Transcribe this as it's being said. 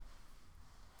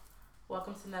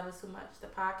Welcome to Never Too Much, the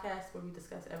podcast where we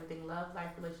discuss everything love, life,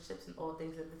 relationships, and all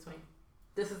things in between.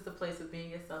 This is the place of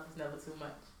being yourself is never too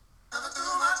much. What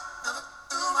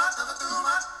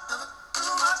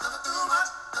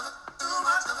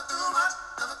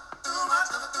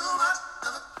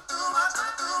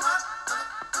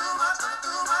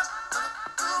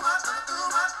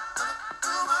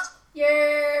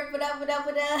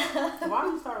up? Why do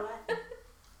you start laughing?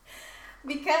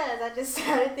 Because I just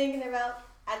started thinking about,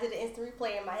 I did an instant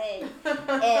replay in my head.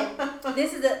 And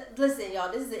this is the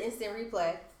instant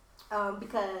replay.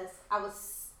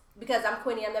 Because I'm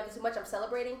Quinny, I'm never too much, I'm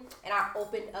celebrating. And I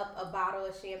opened up a bottle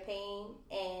of champagne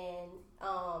and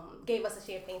gave us a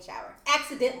champagne shower.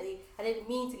 Accidentally. I didn't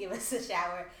mean to give us a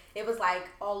shower. It was like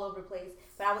all over the place.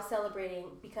 But I was celebrating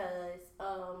because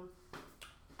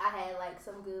I had like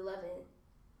some good loving.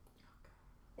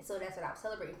 And so that's what I was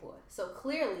celebrating for. So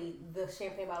clearly, the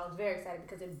champagne bottle was very excited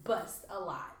because it bust a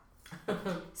lot.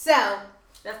 So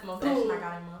that's the most action I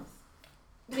got in months.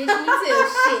 Bitch, me too.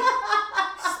 Shit.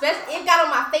 Especially, it got on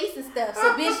my face and stuff.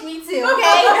 So, bitch, me too.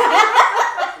 Okay.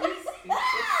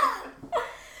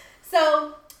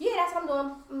 So, yeah, that's what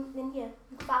I'm doing. And yeah,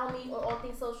 you can follow me on all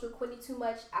things social. Quinny Too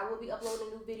Much. I will be uploading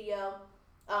a new video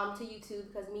to YouTube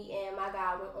because me and my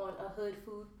guy went on a hood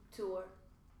food tour.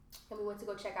 And we went to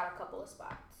go check out a couple of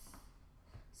spots.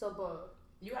 So, boom.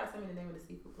 You gotta send me the name of the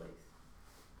seafood place.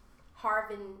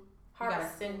 Harvin. You gotta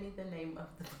send me the name of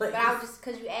the place. But I was just,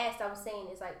 because you asked, I was saying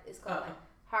it's called like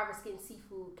Harveskin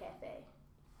Seafood Cafe.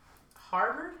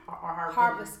 Harvard or Harvard?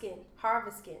 Harveskin.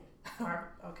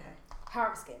 Okay.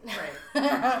 Harveskin. Right.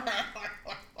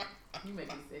 You make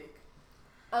me sick.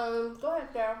 Go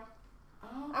ahead, girl.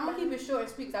 I'm gonna keep it short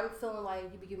and sweet because I be feeling like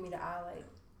you be giving me the eye like.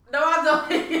 No, I don't.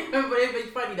 But it'd be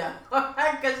funny though,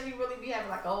 because you really be having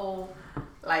like a whole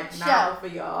novel for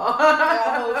y'all. A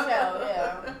whole show,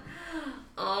 yeah.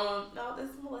 No, this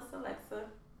is Melissa Alexa.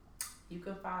 You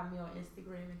can find me on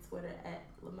Instagram and Twitter at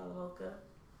LaMeloMocha.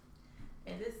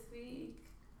 And this week,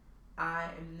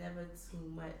 I am never too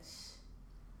much.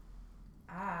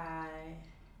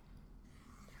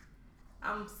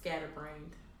 I'm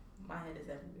scatterbrained. My head is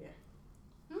everywhere.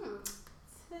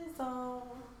 Tizzle.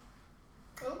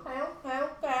 Okay.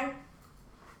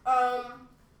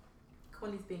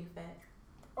 Quinny's being fat.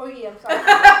 Oh yeah, I'm sorry.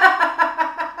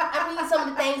 I'm eating some of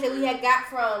the things that we had got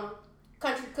from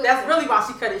Country Cooking. That's really why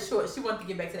she cut it short. She wanted to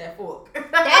get back to that fork.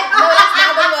 That's not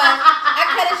what it was. I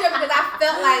cut it short because I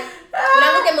felt like, when I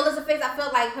looked at Melissa's face, I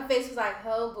felt like her face was like,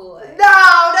 oh boy.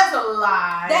 No, that's a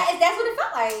lie. That's what it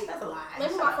felt like. That's a lie.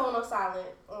 Maybe my phone on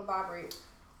silent, on vibrate.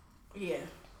 Yeah.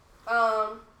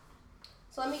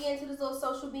 So let me get into this little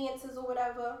social beances or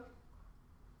whatever.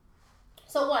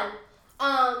 So one,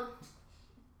 I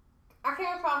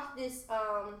came across this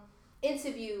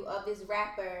interview of this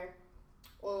rapper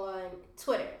on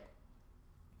Twitter,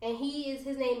 and his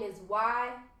name is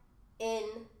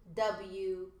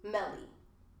YNW Melly.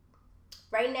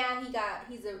 Right now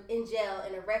he's in jail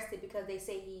and arrested because they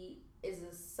say he is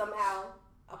somehow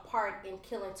a part in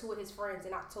killing two of his friends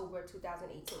in October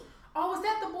 2018. Oh, is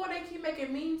that the boy they keep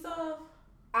making memes of?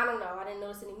 I don't know. I didn't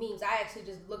notice any memes. I actually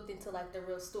just looked into like the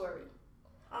real story.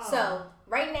 Oh. So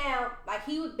right now, like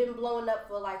he's been blowing up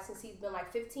for like since he's been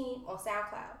like 15 on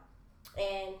SoundCloud,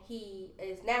 and he's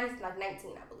like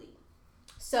 19, I believe.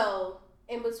 So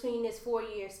in between this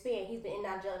 4-year span, he's been in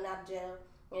and out of jail.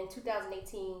 In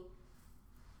 2018,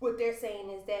 what they're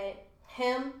saying is that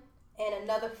him and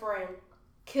another friend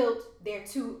killed their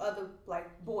two other like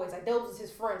boys. Like those was his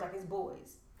friends, like his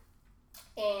boys.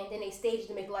 And then they staged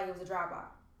to make it like it was a drive-by.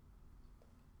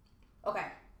 Okay,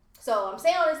 so I'm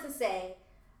saying all this to say,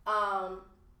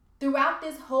 throughout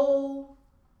this whole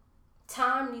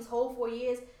time, these whole 4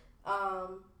 years,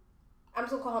 I'm just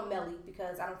gonna call him Melly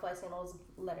because I don't feel like saying those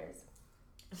letters.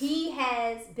 He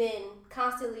has been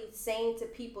constantly saying to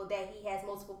people that he has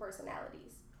multiple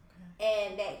personalities,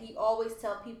 and that he always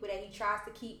tell people that he tries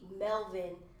to keep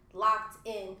Melvin locked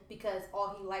in because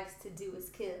all he likes to do is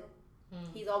kill.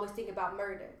 He's always thinking about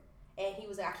murder, and he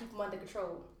was like, I keep him under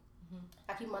control.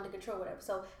 I keep him under control, whatever.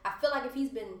 So I feel like if he's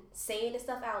been saying this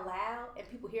stuff out loud and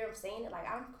people hear him saying it, like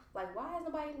I'm like, why has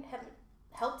nobody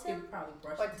helped him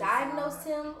or diagnosed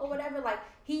him or whatever? Like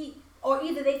or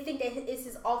either they think that it's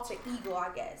his alter ego,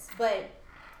 I guess. But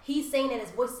he's saying that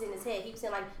his voice is in his head. He was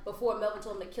saying like before Melvin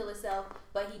told him to kill himself,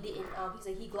 but he didn't. He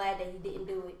said he glad that he didn't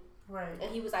do it. Right.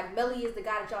 And he was like, Melly is the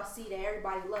guy that y'all see that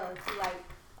everybody loves. He like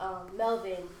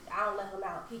Melvin, I don't let him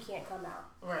out. He can't come out.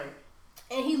 Right.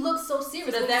 And he looks so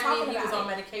serious. So does that mean he was it. on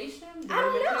medication? I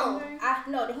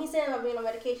don't know. He said about being on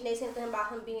medication. They said to him about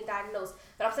him being diagnosed.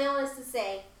 But I'm saying all this to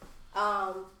say,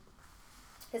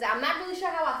 because I'm not really sure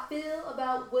how I feel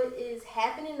about what is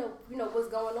happening or what's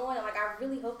going on. And like I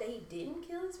really hope that he didn't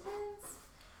kill his friends.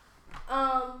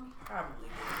 Probably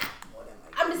did more than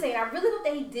likely. I'm just saying, I really hope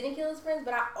that he didn't kill his friends,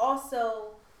 but I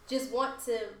also just want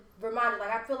to remind you, like,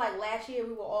 I feel like last year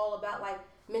we were all about, like,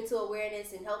 mental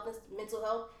awareness and mental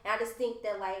health, and I just think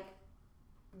that, like,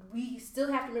 we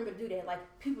still have to remember to do that. Like,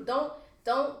 people don't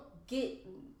get,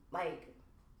 like,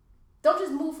 don't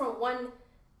just move from one,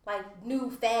 like, new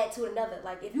fad to another.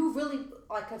 Like, if you really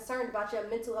are concerned about your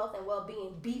mental health and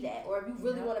well-being, be that. Or if you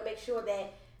really want to make sure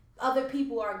that other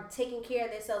people are taking care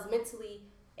of themselves mentally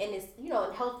and is, in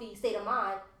a healthy state of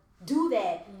mind, do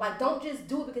that. Mm-hmm. Like, don't just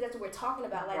do it because that's what we're talking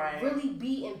about. Like, really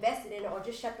be invested in it or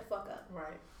just shut the fuck up.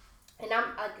 Right. And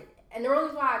I'm like, and the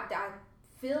reason why I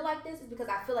feel like this is because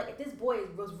I feel like if this boy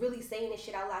was really saying this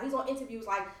shit out loud, he's on interviews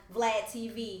like Vlad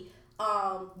TV,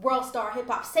 World Star Hip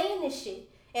Hop, saying this shit.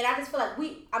 And I just feel like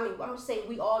I'm gonna say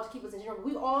we all, to keep us in general,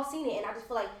 we all seen it, and I just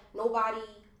feel like nobody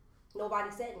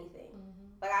said anything.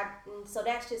 Mm-hmm. Like so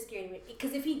that's just scary to me.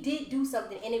 Because if he did do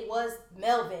something and it was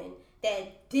Melvin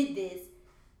that did this,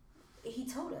 he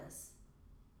told us,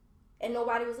 and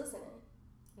nobody was listening.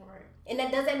 Right. And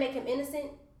does that make him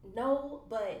innocent? No,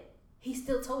 but he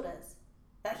still told us.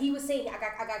 Like he was saying, I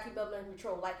got to keep Melvin under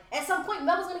control. Like at some point,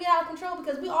 Melvin's gonna get out of control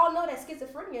because we all know that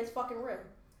schizophrenia is fucking real.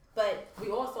 But we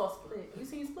all saw Split. You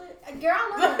seen Split? Girl, I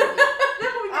love that movie.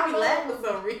 That movie made me laugh for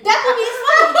some reason. That movie is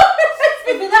funny. It's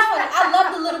really funny. I love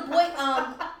the little boy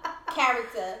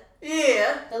character.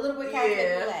 Yeah. The little boy character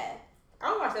made me laugh. I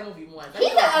don't watch that movie once.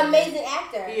 He's an amazing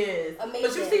actor. He is. Amazing.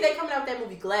 But you see, they coming out with that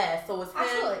movie Glass, so it's him. I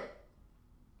saw it.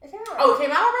 It came out. Oh, it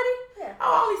came out already? Yeah. Oh,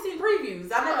 I only seen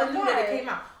previews. I never knew that it came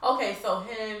out. Okay, so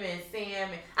him and Sam.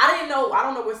 I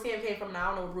don't know where Sam came from, and I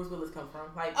don't know where Bruce Willis come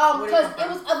from. Like, because it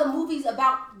was other movies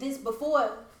about this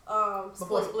before.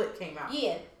 Before Split came out.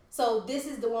 Yeah. So this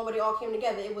is the one where they all came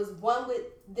together. It was one with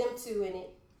them two in it,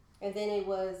 and then it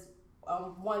was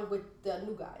one with the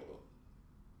new guy in it.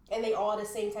 And they all the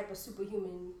same type of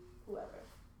superhuman whoever.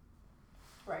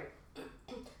 Right.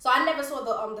 So I never saw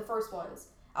the first ones.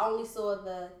 I only saw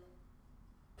the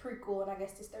prequel and I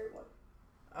guess this third one.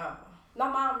 My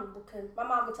mom would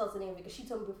tell us the name of it because she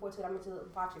told me before too. I meant to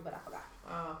watch it, but I forgot.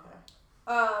 Oh, okay.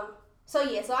 So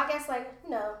yeah, so I guess like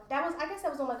that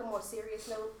was on like a more serious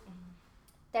note. Mm-hmm.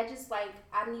 That just like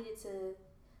I needed to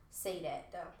say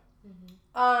that though.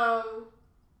 Mm-hmm.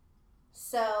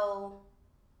 So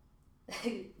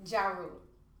Ja Rule.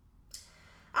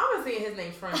 I've been seeing his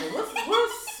name trending.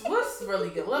 What's really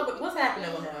good? What's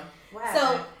happening with him? What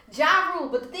happened? So Ja Rule,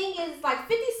 but the thing is, like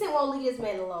 50 Cent won't leave this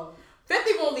man alone.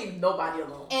 50 won't leave nobody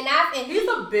alone. And he's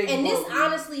a big. And this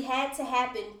honestly had to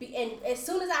happen. And as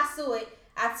soon as I saw it,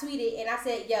 I tweeted and I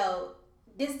said, "Yo,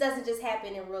 this doesn't just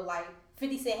happen in real life.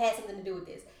 50 Cent had something to do with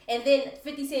this." And then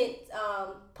 50 Cent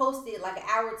posted like an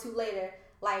hour or two later,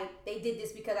 like they did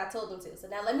this because I told them to. So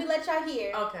now let me let y'all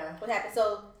hear what happened.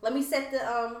 So let me set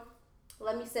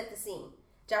the scene.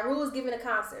 Ja Rule is giving a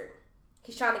concert.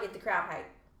 He's trying to get the crowd hype.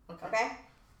 Okay?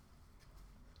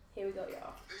 Here we go,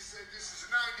 y'all. They said this is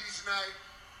 90s night,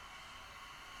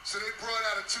 so they brought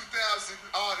out a 2000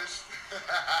 artist.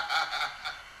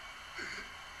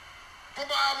 But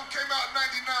my album came out in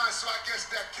 99, so I guess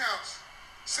that counts.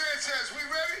 Sanchez, we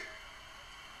ready?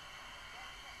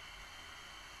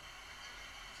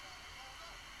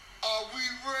 Are we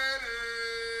ready?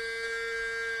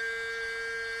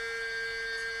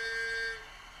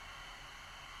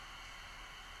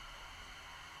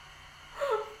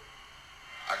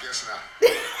 I guess not.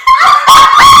 Wait!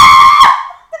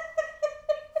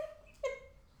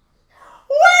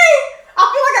 I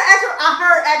feel like I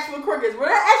heard actual crickets. Were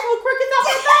there actual crickets up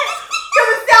in that? Because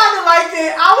it sounded like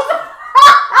it. I was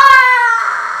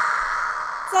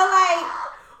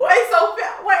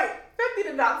wait, 50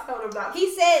 did not tell them that.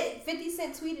 He said 50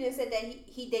 Cent tweeted and said that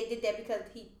they did that because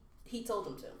he told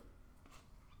them to.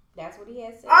 That's what he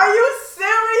has said. Are you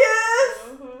serious?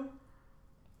 Mm-hmm.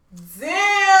 Damn.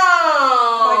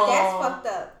 But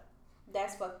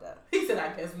that's fucked up. He said,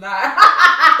 I guess not.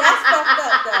 That's fucked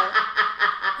up though.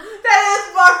 That is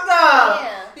fucked up.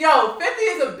 Yeah. Yo, 50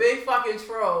 is a big fucking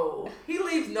troll. He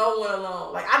leaves no one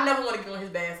alone. Like, I never want to get on his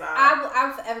bad side. I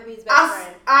would forever be his best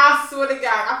friend. I swear to God,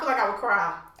 I feel like I would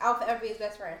cry. I would forever be his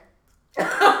best friend.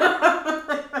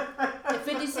 If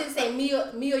 50 Cent say me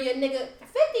or your nigga,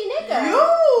 50 nigga.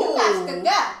 You guys can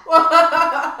go.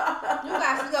 You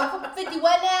guys can go. 50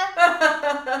 what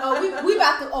now? We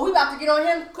about to get on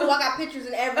him. Cool, I got pictures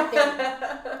and everything.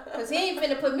 Cause he ain't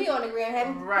finna put me on the gram, have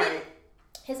he? Right.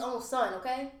 His own son,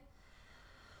 okay?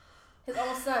 His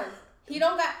own son. He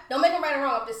don't make him right or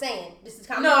wrong. I'm just saying. This is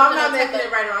kind of I'm not making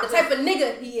it right or wrong. The type of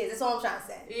nigga he is. That's all I'm trying to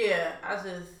say. Yeah, I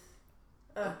just.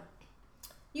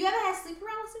 You ever had sleep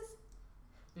paralysis?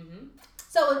 Mm-hmm.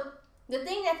 So the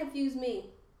thing that confused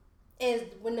me is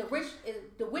when the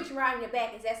witch riding your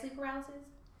back. Is that sleep paralysis?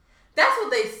 That's what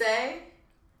they say.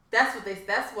 That's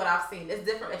what I've seen. There's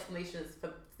different explanations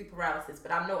for sleep paralysis,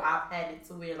 but I know I've had it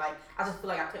to where like I just feel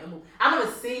like I couldn't move. I've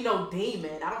never seen no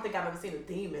demon. I don't think I've ever seen a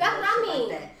demon. That's what I mean.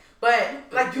 Like that.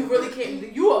 But like you really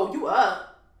can't. You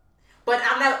up. But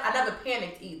I never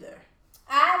panicked either.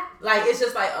 Like it's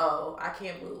just like I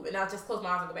can't move, and I just close my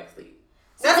eyes and go back to sleep.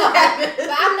 That's what happens. But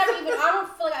I don't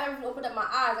feel like I've ever opened up my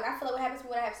eyes. Like I feel like what happens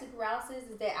when I have sleep paralysis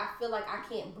is that I feel like I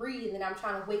can't breathe, and I'm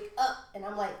trying to wake up, and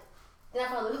I'm like, then I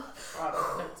finally,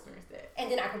 I've never experienced that.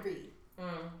 and then I can breathe.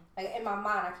 Like in my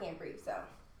mind, I can't breathe. So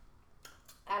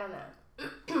I don't know.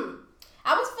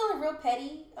 I was feeling real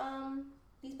petty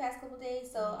these past couple days,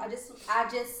 so I just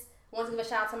want to give a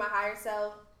shout out to my higher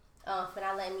self for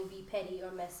not letting me be petty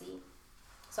or messy.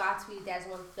 So I tweeted that as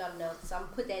one for y'all to know. So I'm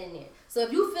gonna put that in there. So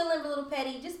if you feeling a little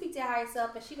petty, just speak to your higher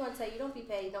self, and she gonna tell you, don't be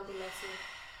petty, don't be messy.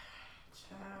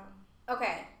 Child.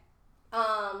 Okay.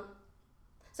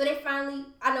 So they finally,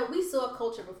 I know we saw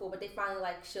Culture before, but they finally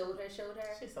like showed her.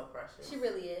 She's so precious. She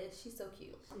really is. She's so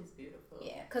cute. She's beautiful.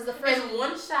 Yeah, because the first in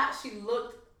one shot she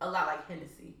looked a lot like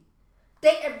Hennessy.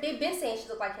 They've been saying she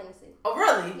looked like Hennessy. Oh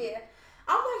really? Yeah.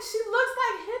 I'm like, she looks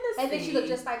like Hennessy. I think she looked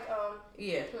just like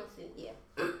yeah. Hennessy. Yeah.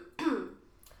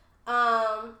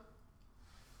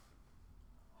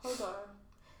 Hold on.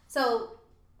 So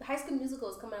High School Musical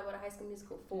is coming out with a High School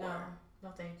Musical 4. No,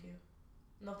 thank you.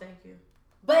 No, thank you.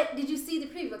 But did you see the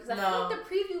preview? Because I No. feel like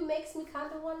the preview makes me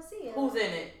kind of want to see it. Who's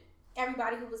in it?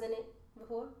 Everybody who was in it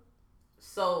before.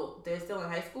 So they're still in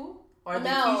high school? Or are they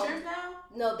No. teachers now?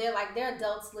 No, they're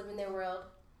adults living in their world.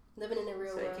 Living in the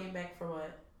real So world. they came back for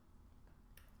what?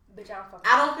 Bitch, I don't fucking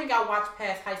I don't think I watched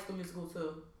past High School Musical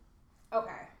 2.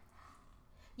 Okay.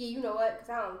 Yeah, you know what?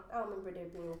 Because I don't remember there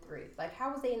being a 3. Like,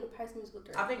 how was they in the High School Musical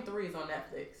 3? I think 3 is on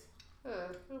Netflix.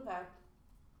 Okay.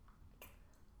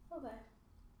 Okay.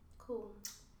 Cool.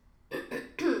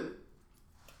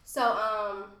 So,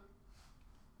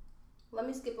 let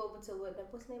me skip over to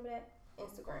what's the name of that?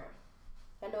 Instagram.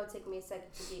 I know it took me a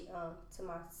second to get to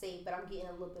my save, but I'm getting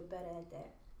a little bit better at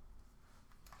that.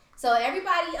 So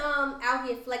everybody out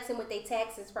here flexing with their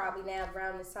taxes probably now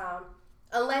around this time,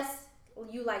 unless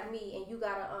you like me and you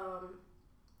gotta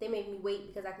they made me wait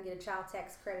because I can get a child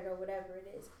tax credit or whatever it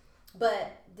is.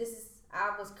 But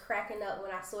I was cracking up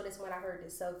when I saw this, when I heard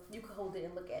this, so you can hold it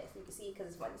and look at it so you can see it because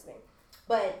it's funny to me.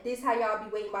 But this how y'all be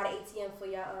waiting by the ATM for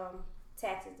your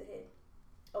taxes to hit.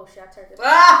 Oh shit, I turned it off.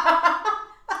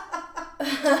 Hey,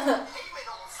 you ain't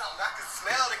on something. I can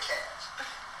smell the cash.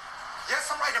 Yes,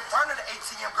 I'm right in front of the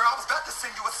ATM, girl. I was about to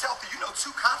send you a selfie. You know,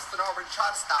 2 cops that already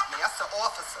tried to stop me. I said,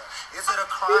 officer, is it a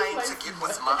crime to get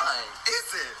what's mine? Is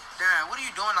it? Darren, what are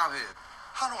you doing out here?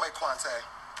 Hold on, wait, Quante.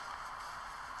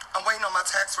 I'm waiting on my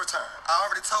tax return. I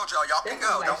already told y'all can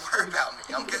go. Don't worry about me.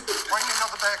 Bring me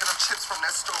another bag of them chips from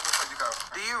that store before you go.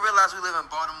 Do you realize we live in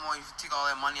Baltimore? If you take all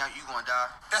that money out, you gonna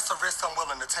die. That's a risk I'm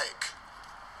willing to take.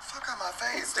 Fuck out my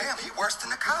face. Damn, he worse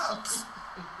than the cops.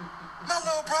 My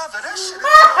little brother, that shit is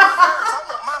I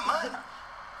want my money.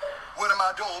 What am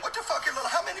I doing? What the fuck,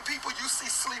 how many people you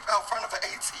see sleep out front of an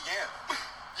ATM?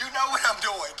 You know what I'm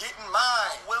doing. Getting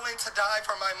mine. Willing to die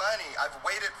for my money. I've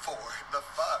waited for the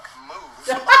fuck move.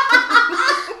 The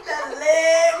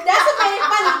leg. That's what made it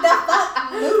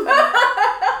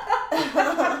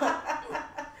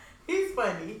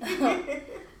funny. He's funny.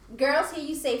 Girls hear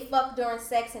you say fuck during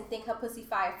sex and think her pussy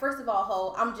fire. First of all,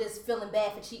 ho, I'm just feeling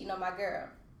bad for cheating on my girl.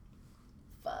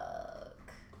 Fuck.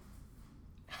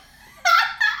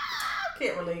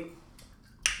 Can't relate.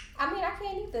 I mean, I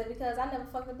can't either because I never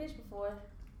fucked a bitch before.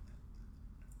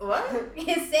 What?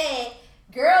 It said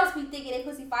girls be thinking they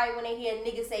pussy fire when they hear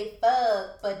niggas say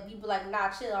fuck, but you be like, nah,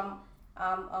 chill.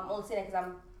 I'm only saying that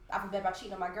because I feel bad about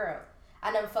cheating on my girl.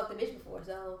 I never fucked a bitch before,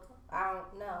 so I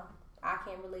don't know. I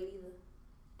can't relate either.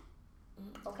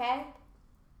 Okay?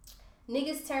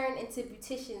 Niggas turn into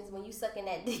beauticians when you sucking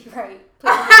that dick right. Put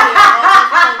your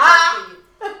hand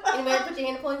in the Anybody put your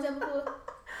hand in the ponytail before?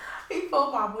 He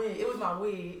pulled my wig. It was my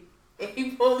wig. And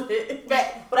he pulled it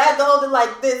back. But I had to hold it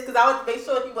like this because I wanted to make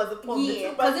sure he wasn't pulling it too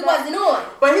much because it back. wasn't on.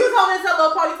 But he was holding his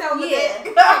little ponytail with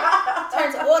it.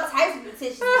 Turns to all types of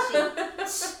beauticians and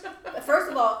shit. But first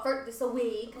of all, this is a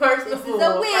wig. First this of is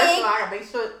all, a wig. I gotta make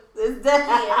sure it's dead.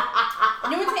 Yeah.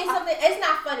 And let me tell you something. It's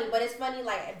not funny, but it's funny.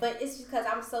 Like, but it's just because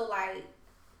I'm so like,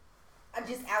 I'm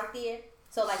just out there.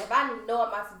 So like, if I know I'm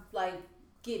about to like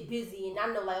get busy and I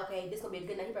know like, okay, this gonna be a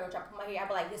good night. He probably gonna try to put my hair. I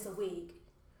be like, this a wig.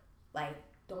 Like,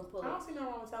 don't pull it. I don't see no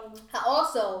wrong with telling him. I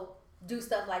also do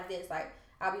stuff like this. Like,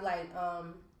 I'll be like, all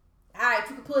right,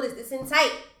 you can pull this in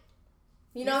tight.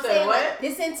 You know what I'm saying? What? Like,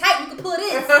 this in tight, you can pull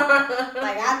this.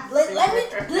 Like, let me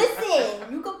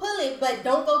listen. You can pull it, but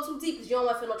don't go too deep because you don't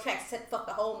want to feel no tracks. Fuck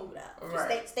the whole mood up. Just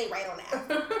Right. stay right on that.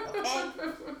 Okay?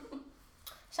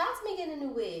 Shout out to me getting a new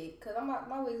wig because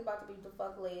my wig's about to be the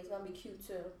fuck laid. It's gonna be cute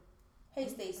too. Hey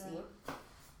Stacy.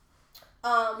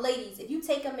 Ladies, if you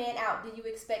take a man out, do you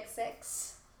expect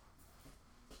sex?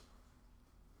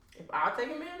 If I take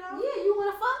a man out, Yeah, you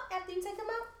wanna fuck after you take him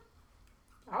out?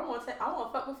 I want to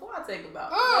fuck before I take him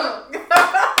out.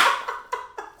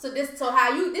 So how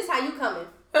you coming?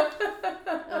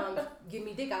 Give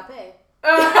me dick, I'll pay.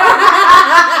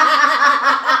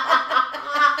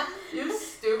 You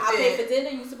stupid. I pay for dinner,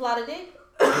 you supply the dick.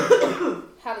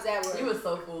 How does that work? You was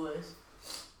so foolish.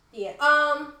 Yeah.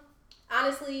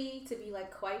 Honestly, to be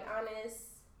like quite honest.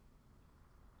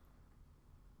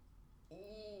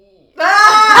 If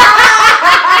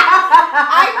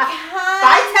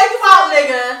I take him out,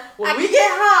 nigga, when we get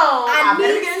home, I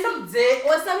better get some dick.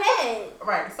 Or some head.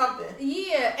 Right, something.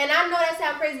 Yeah, and I know that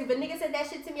sounds crazy, but nigga said that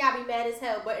shit to me, I'd be mad as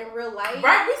hell. But in real life.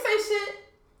 Right, we say shit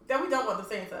that we don't want to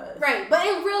say to us. Right, but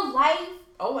in real life.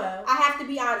 Oh well. I have to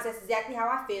be honest. That's exactly how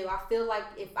I feel. I feel like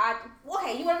if I...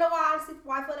 Okay, you want to know why I feel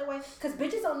that way? Because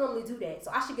bitches don't normally do that.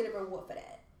 So I should get a reward for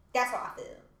that. That's how I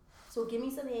feel. So give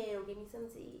me some head or give me some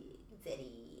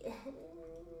titty.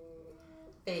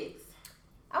 Thanks.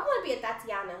 I want to be a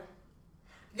Tatiana.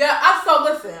 Yeah,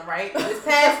 listen, right? This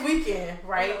past weekend,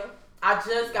 right? Uh-huh. I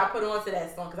just got put onto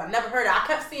that song because I never heard it. I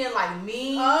kept seeing like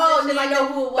memes. Oh, and shit you like know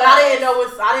that, who it was. but I didn't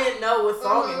know what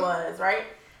song Mm-hmm. it was, right?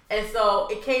 And so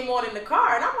it came on in the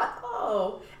car, and I'm like,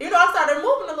 oh, I started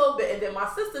moving a little bit, and then my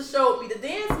sister showed me the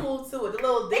dance move to it, the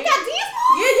little They dance. got dance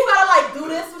moves? Yeah, you gotta like do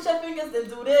this with your fingers,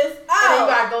 then do this, and then you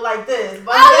gotta go like this.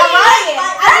 But Oh, yeah.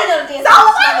 I didn't know the dance so I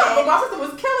was moves. like, but my sister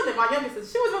was killing it. My youngest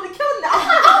sister, she was really killing it. I was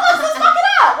like, oh, let's just fuck it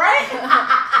up, right?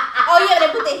 Oh, yeah,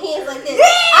 they put their hands like this. Yeah!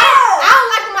 I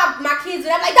don't like when my kids do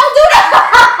that. I'm like, don't do that.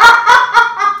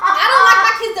 I don't like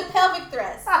my kids to pelvic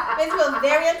thrust. It feels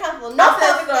very uncomfortable. No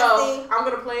pelvic thrusting. I'm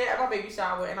gonna play it at my baby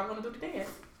shower, and I'm gonna do the dance.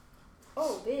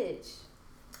 Oh, bitch.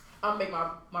 I'm gonna make my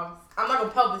I'm not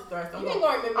gonna pelvis thrust. You ain't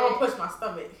gonna remember I'm it. gonna push my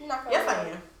stomach. You're not gonna Yes, I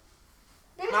remember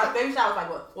am. it. My baby shower's like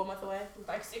what, 4 months away?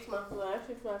 Like 6 months away.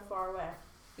 6 months far away.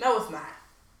 No, it's not.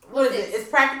 What is it? It's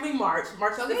practically March.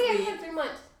 March is Okay, this yeah, week. 3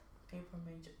 months. April,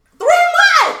 May, June. 3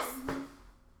 months!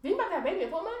 You about to have a baby in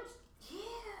 4 months? Yeah.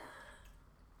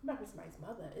 You about to be somebody's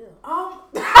mother. Ew.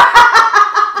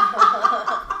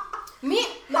 Me,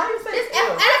 Not even say this, ew.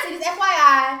 and I say this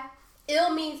FYI,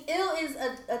 ill is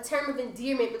a term of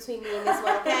endearment between me and this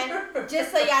one, okay?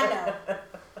 Just so y'all know.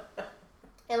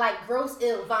 And like gross,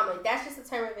 ill, vomit. That's just a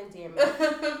term of endearment.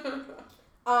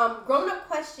 Grown up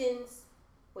questions.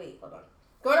 Wait, hold on.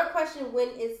 Grown up question: When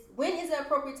is the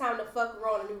appropriate time to fuck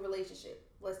raw in a new relationship?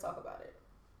 Let's talk about it.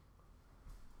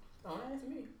 Don't ask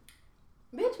me.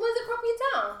 Bitch, when's the appropriate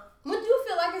time? When do you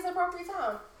feel like it's appropriate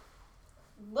time?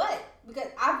 What? Because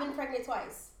I've been pregnant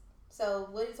twice. So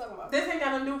what are you talking about? This ain't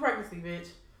got nothing to do with pregnancy, bitch.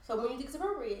 So when you think it's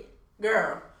appropriate?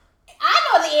 Girl. I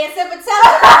know the answer, but tell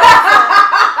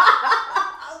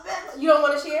us. You don't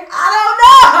want to share? I don't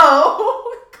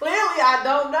know. Clearly, I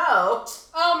don't know.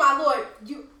 Oh my lord,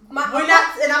 We're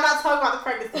not, and I'm not talking about the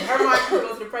pregnancy. Her mind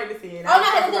goes to the pregnancy. And Oh no,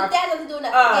 that has nothing to do with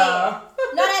nothing. Yeah.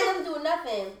 No, that has nothing to do with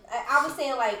nothing. I was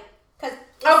saying like, cause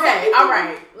okay, all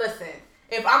right. Listen,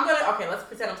 if I'm gonna, let's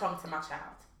pretend I'm talking to my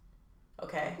child.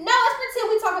 Okay. No, let's pretend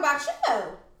we talk about you.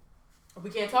 We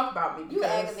can't talk about me. You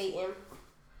aggravating.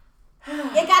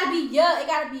 It gotta be It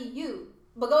gotta be you.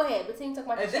 But go ahead. Pretend you talk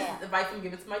about your This child. is advice I'm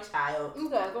giving to my child.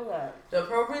 Okay, go ahead. The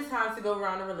appropriate time to go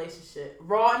around a relationship.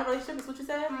 Raw in a relationship is what you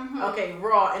said? Mm-hmm. Okay,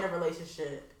 raw in a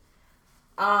relationship.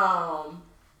 I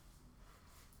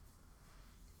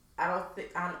don't think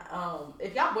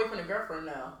if y'all boyfriend and girlfriend,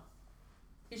 no.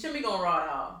 You shouldn't be going raw at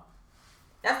all.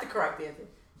 That's the correct answer.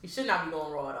 You should not be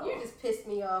going raw at all. You just pissed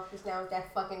me off just now with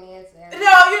that fucking answer.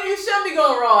 No, you shouldn't be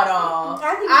going raw at all.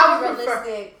 I think would it's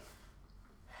realistic.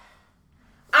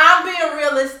 I'm being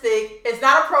realistic. It's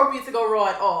not appropriate to go raw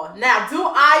at all. Now, do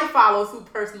I follow who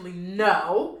personally?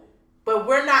 No. But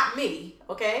we're not me,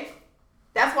 okay?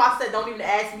 That's why I said don't even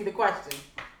ask me the question.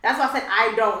 That's why I said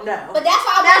I don't know. But that's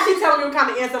why now she's telling me what kind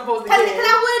of answer I'm supposed to Because give. I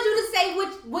wanted you to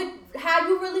say how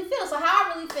you really feel. So how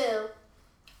I really feel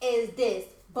is this.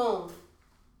 Boom.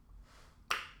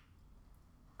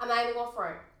 I'm not even gonna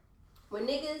front. When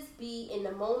niggas be in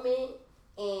the moment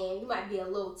and you might be a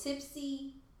little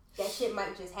tipsy, that shit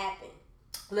might just happen.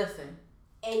 Listen.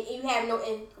 And you have no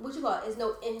what you call it? Is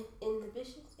no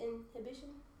inhibition? Inhibition?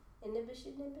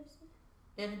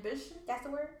 That's the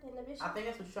word? Inhibition? I think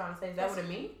that's what you're trying to say. Is that what it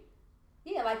means?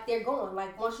 Yeah, like they're going.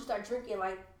 Like once you start drinking,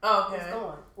 like Oh, okay. it's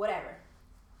going. Whatever.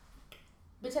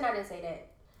 Bitch, I didn't say that.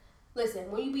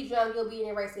 Listen, when you be drunk, you'll be in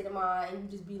your right state of mind, and you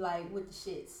just be like with the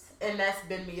shits. And that's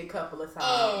been me a couple of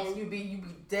times. And you be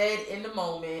dead in the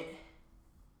moment.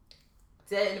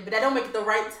 But that don't make it the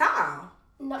right time.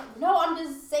 No, I'm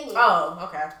just saying. Oh,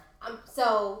 okay.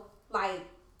 So like,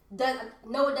 it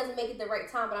doesn't make it the right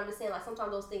time, but I'm just saying like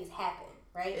sometimes those things happen,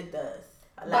 right? It does.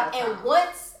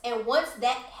 Once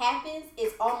that happens,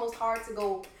 it's almost hard to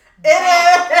go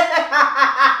back.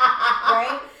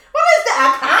 Right? What is that?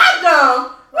 A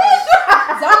condom? Right.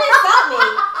 Don't insult me.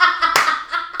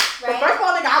 Right? First of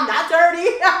all, nigga, I'm not dirty.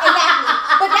 Exactly.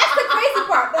 But that's the crazy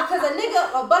part, because a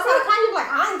nigga bust out a condom, you be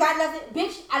like, I ain't got nothing,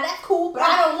 bitch. That's cool, but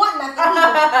I don't want nothing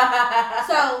either.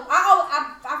 So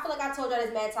I feel like I told y'all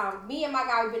this mad time. Me and my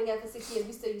guy, we've been together for 6 years.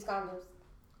 We still use condoms.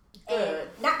 Good.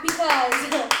 And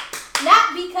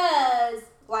not because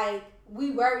like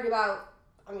we worried about.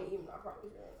 I mean, even though I probably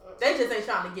should. They just ain't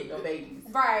trying to get no babies.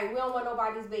 Right. We don't want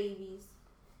nobody's babies.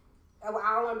 I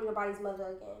don't want to be nobody's mother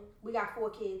again. We got 4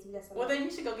 kids. Well, then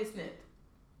you should go get snipped.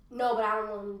 No, but I don't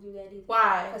want him to do that either.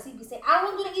 Why? Because he be saying, I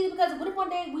don't want to do that either, because what if one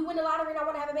day we win the lottery and I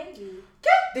want to have a baby?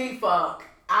 Get the fuck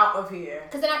out of here.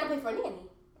 Because then I can pay for a nanny.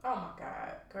 Oh my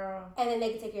God, girl. And then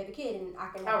they can take care of the kid and I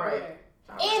can have All right. her.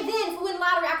 And then if we win the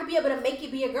lottery, I could be able to make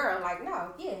it be a girl. Like,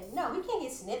 no, we can't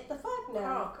get snipped. The fuck no.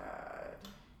 Oh God.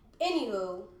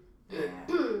 Anywho, Yeah.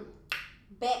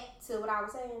 back to what I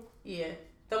was saying. Yeah.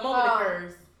 The moment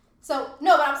occurs. So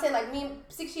no, but I'm saying like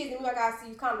 6 years and me and my guys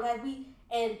use condoms.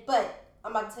 But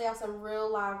I'm about to tell y'all some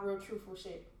real live, real truthful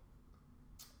shit.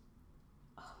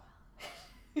 Oh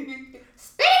my.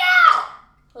 Spit it out.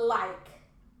 Like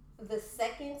the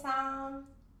second time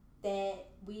that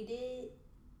we did.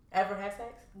 Ever had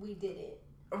sex? We did it.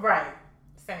 Right.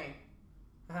 Same.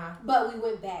 But we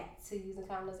went back to using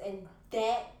condoms, and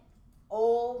that,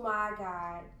 oh my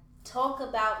God, talk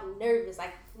about nervous.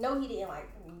 Like, no, he didn't like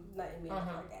nothing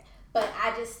like that. But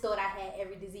I just thought I had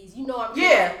every disease. You know I'm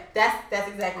Yeah, that's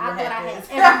exactly what happens.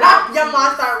 I had every Your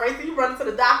mind started racing. You run to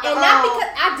the doctor. And not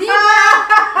because I did.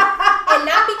 And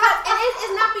not because, and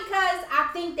it's not because I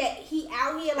think that he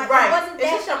out here. Like, right. It wasn't it's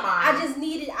that. Just your mind.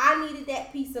 I needed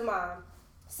that peace of mind.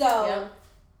 So,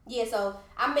 yeah, so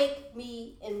I make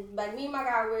me and my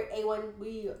guy, we're A1.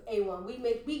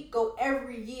 We go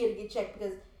every year to get checked,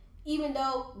 because even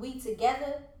though we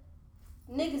together,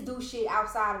 niggas do shit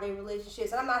outside of their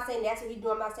relationships. And I'm not saying that's what he do.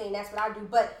 I'm not saying that's what I do.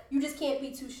 But you just can't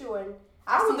be too sure. And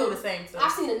I would do the same stuff.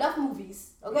 I've seen enough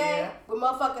movies, okay, where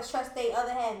motherfuckers trust their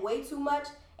other half way too much,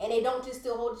 and they don't just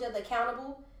still hold each other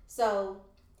accountable. So,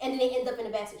 and then they end up in a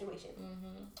bad situation.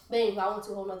 Mm-hmm. But anyway, I went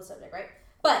to a whole nother subject, right?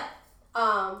 But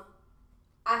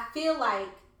I feel like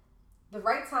the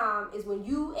right time is when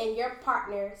you and your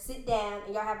partner sit down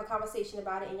and y'all have a conversation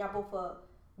about it, and y'all both are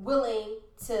willing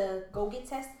to go get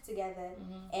tested together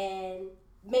and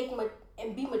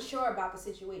be mature about the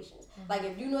situations. Like,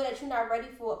 if you know that you're not ready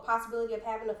for a possibility of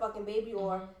having a fucking baby,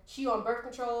 or she on birth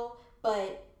control,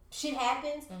 but shit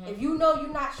happens. If you know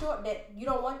you're not sure that you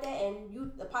don't want that,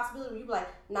 and the possibility you be like,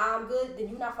 nah, I'm good, then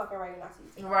you're not fucking right. You're not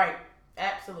serious. Right.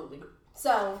 Absolutely.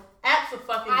 So,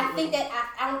 absolutely. I think that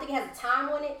I don't think it has a time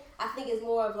on it. I think it's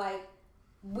more of like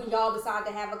when y'all decide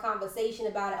to have a conversation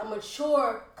about it, a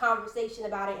mature conversation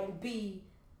about it, and be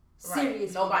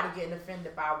serious. Nobody getting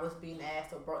offended by what's being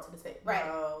asked or brought to the table. Right.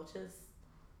 No, just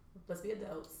let's be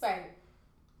adults. Right.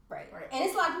 And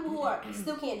it's a lot of people who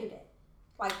still can't do that.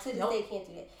 Like, to this day, can't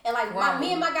do that. And like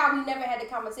me and my guy, we never had the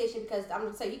conversation, because I'm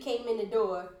gonna say he came in the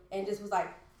door and just was like,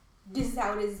 "This is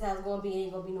how it is. This is how it's gonna be.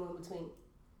 Ain't gonna be no in between."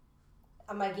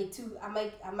 I might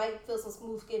feel some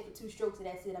smooth skin for 2 strokes, and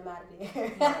that's it. I'm out of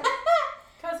there. Right.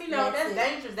 Cause that's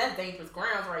dangerous. That's dangerous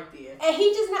grounds right there. And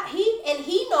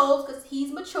he knows, because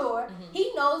he's mature.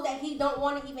 He knows that he don't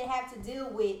want to even have to deal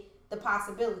with the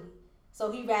possibility.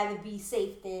 So he'd rather be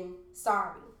safe than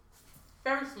sorry.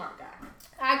 Very smart guy.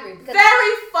 I agree.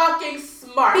 Very fucking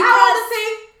smart. How old is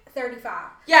he?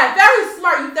 35. Yeah, very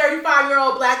smart. You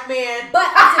 35-year-old black man. But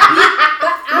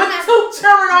with 2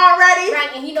 children already.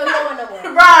 Right, and he know he don't want no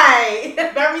more. Right.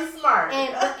 Very smart.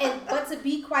 But to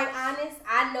be quite honest,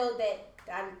 I know that.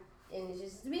 And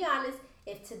just to be honest,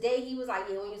 if today he was like,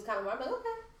 yeah, when you was kind of wrong, I'm like,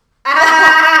 okay.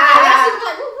 I'd be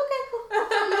like, okay, cool.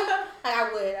 Like, I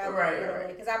would. Right.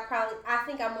 Because I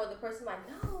think I'm more the person like,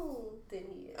 no, than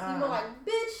he is. He's more like,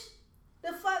 bitch,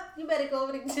 the fuck, you better go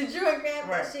over to Drew and grab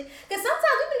that shit. Because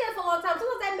sometimes we've been together for a long time.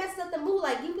 Sometimes that messes up the mood.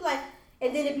 Like, you be like,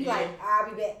 and then it be like, I'll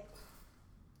be back.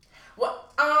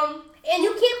 What? And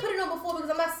you can't put it on before, because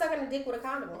I'm not sucking a dick with a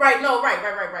condom. Right. No. Right.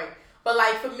 But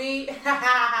like for me,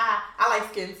 I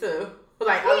like skin too.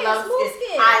 Like I love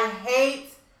skin.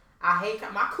 I hate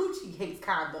my coochie hates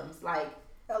condoms. Like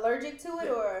allergic to it,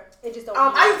 or it just don't?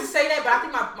 I used to say that, but I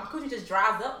think my coochie just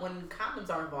dries up when condoms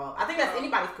are involved. I think that's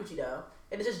anybody's coochie though.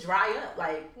 It just dry up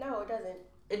like. No, it doesn't.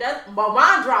 It does, but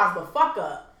mine dries the fuck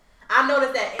up. I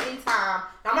noticed that anytime.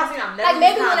 I'm not saying I've never like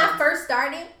maybe used condoms. when I first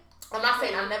started. I'm not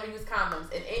saying I've never used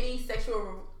condoms in any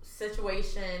sexual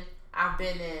situation I've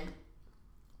been in.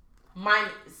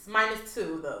 Minus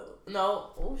 2 though.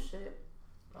 No. Oh shit.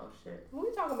 What are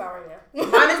we talking about right now?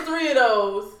 Minus 3 of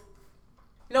those.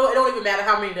 You know what? It don't even matter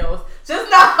how many of those. Just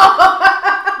know.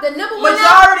 The number one.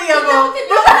 Majority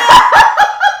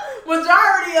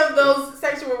of those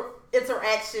sexual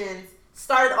interactions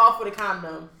started off with a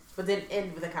condom, but then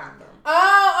end with a condom.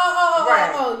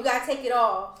 Right. Oh, you gotta take it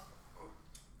off.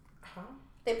 Huh?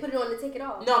 They put it on to take it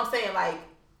off. No, I'm saying like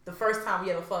the first time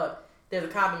we ever fucked, there's a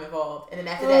condom involved, and then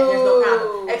after that, there's no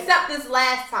condom. Except this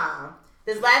last time.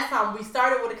 This last time we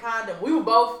started with a condom. We were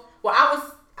both. Well, I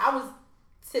was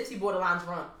tipsy, borderline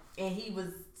drunk, and he was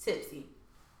tipsy.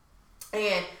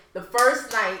 And the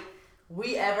first night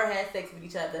we ever had sex with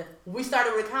each other, we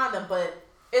started with a condom, but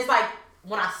it's like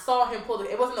when I saw him pull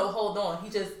it wasn't no hold on. He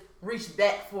just reached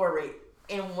back for it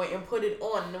and went and put it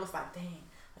on, and it was like, dang,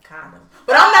 a condom.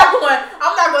 But I'm not going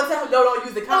to tell him no, don't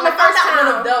use the condom. I'm not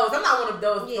one of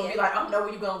those. Gonna be like, oh no,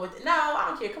 where you going with it? No, I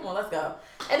don't care. Come on, let's go.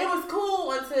 And it was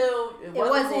cool until it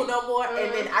wasn't cool no more.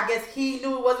 And then I guess he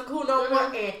knew it wasn't cool no more,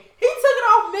 and he took it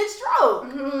off mid-stroke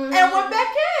and went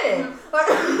back in.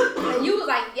 And you was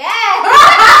like, yeah.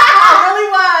 I really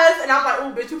was. And I'm like,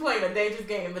 oh, bitch, you playing a dangerous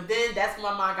game. But then that's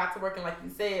when my mind got to working, like you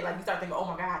said. Like, you start thinking, oh,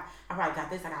 my God, I probably got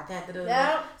this, I got that.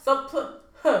 Yeah. So,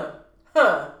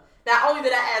 not only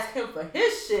did I ask him for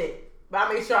his shit, but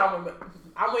I made sure I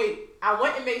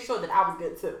went and made sure that I was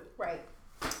good, too. Right.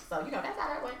 So, that's how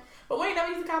that went. But we ain't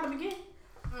never used a condom again.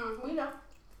 We know.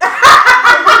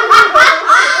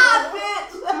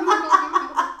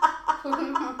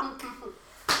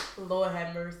 Lord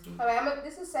have mercy. All right,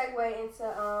 this is a segue into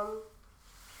our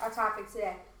topic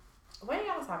today. What ain't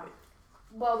y'all topic?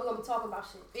 Well, we're gonna be talking about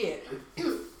shit.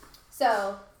 Yeah.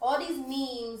 So all these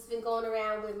memes been going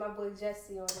around with my boy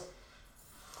Jesse on it,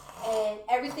 and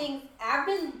everything. I've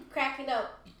been cracking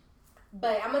up,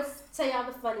 but I'm gonna tell y'all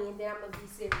the funny, and then I'm gonna be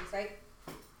serious, right?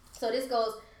 So this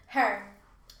goes, her.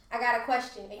 I got a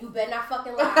question, and you better not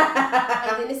fucking lie.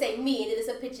 And then it say me, and then it's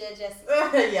a picture of Jesse.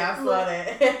 Yeah, I saw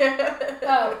that.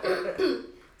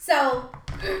 So,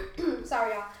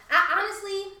 sorry y'all. I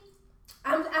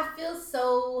feel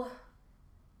so.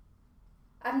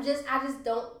 I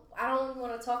don't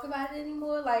want to talk about it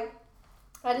anymore. Like,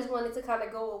 I just want it to kind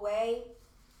of go away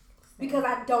because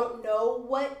I don't know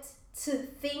what to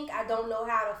think. I don't know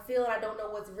how to feel, and I don't know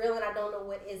what's real, and I don't know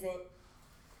what isn't.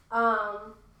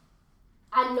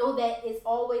 I know that it's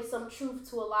always some truth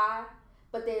to a lie,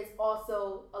 but there's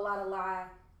also a lot of lie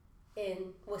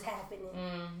in what's happening.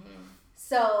 Mm-hmm.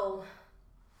 So,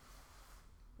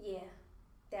 yeah,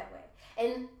 that way.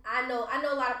 And I know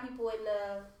a lot of people in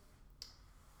the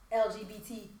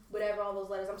LGBT, whatever, all those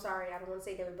letters. I'm sorry, I don't want to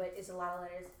say that, but it's a lot of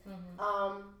letters.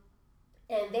 Mm-hmm.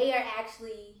 And they are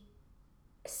actually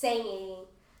saying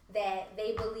that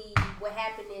they believe what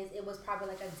happened is it was probably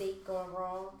like a date going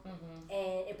wrong,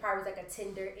 and it probably was like a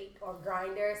Tinder or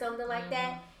Grindr or something like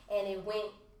that, and it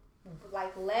went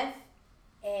like left,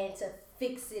 and to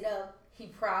fix it up, he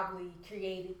probably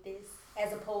created this,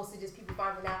 as opposed to just people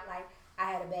finding out like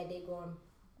I had a bad day going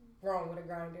wrong with a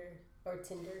Grindr or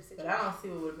Tinder situation. But I don't see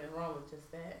what would have been wrong with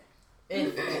just that.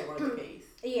 If that were the case.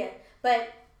 Yeah,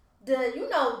 but you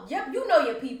know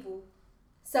your people,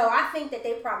 so I think that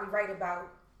they probably right about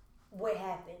what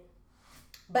happened,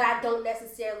 but I don't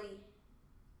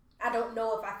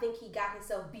know if I think he got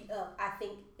himself beat up. I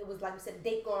think it was, like you said, a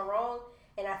date going wrong,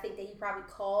 and I think that he probably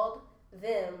called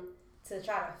them to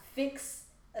try to fix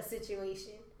a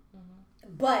situation,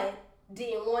 but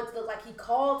didn't want to look like he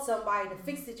called somebody to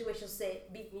fix the situation,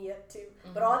 said beat me up too.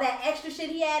 But all that extra shit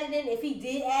he added in, if he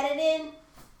did add it in,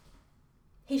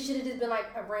 he should have just been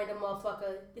like a random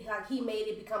motherfucker. Like, he made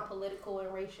it become political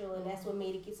and racial, and that's what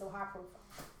made it get so high profile.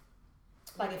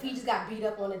 Like, if he just got beat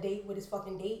up on a date with his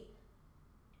fucking date,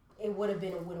 it would have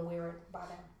been a winner by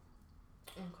now.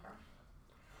 Okay.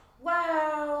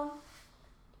 Well,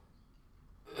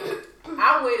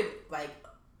 I waited like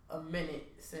a minute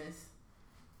since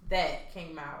that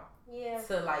came out. Yeah.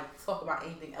 To like talk about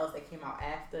anything else that came out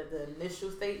after the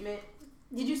initial statement.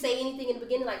 Did you say anything in the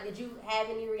beginning? Like, did you have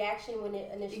any reaction when it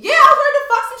initially? Yeah, I was ready to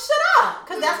fuck some shit up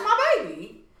because that's my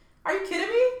baby. Are you kidding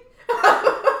me?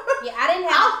 Yeah, I didn't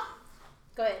have.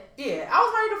 Go ahead. Yeah, I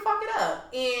was ready to fuck it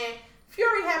up. And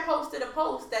Fury had posted a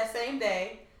post that same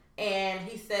day, and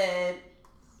he said,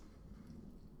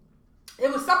 it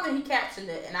was something, he captioned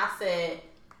it, and I said,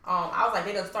 I was like,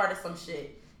 they done started some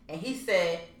shit. And he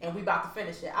said, and we about to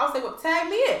finish it. I was like, well, tag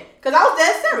me in. Because I was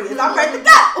dead serious. I'm ready to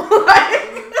go.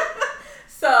 Like,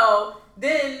 so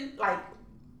then, like,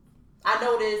 I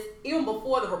noticed, even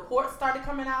before the reports started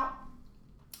coming out,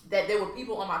 that there were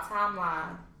people on my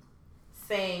timeline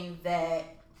saying that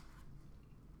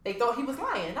they thought he was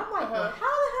lying. And I'm like, well, how the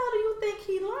hell do you think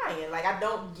he's lying? Like, I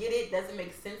don't get it. Doesn't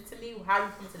make sense to me. How you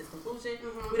come to this conclusion?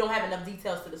 We don't have enough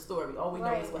details to the story. All we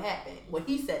know is what happened. What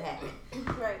he said happened.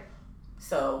 Right.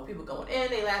 So people going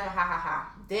in, they laughing, ha ha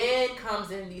ha. Then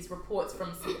comes in these reports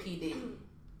from CPD.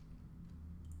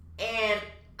 And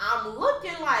I'm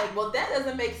looking like, well, that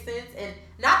doesn't make sense. And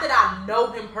not that I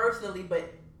know him personally,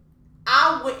 but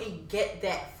I wouldn't get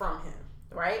that from him,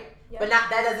 right? Yep. But not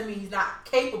that doesn't mean he's not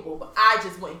capable, but I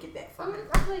just wouldn't get that from him.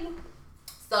 I feel you.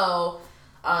 So,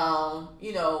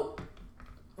 you know,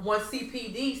 once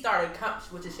CPD started,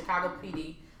 which is Chicago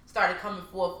PD, started coming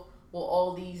forth with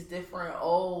all these different,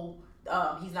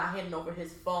 he's not handing over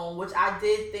his phone, which I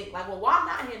did think, like, well, why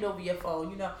not hand over your phone,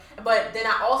 you know? But then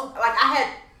I also, like, I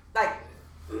had, like,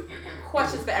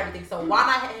 questions for everything. So why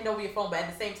not hand over your phone? But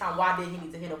at the same time, why did he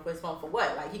need to hand over his phone for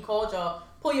what? Like, he called y'all,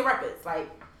 pull your records. Like,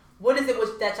 what is it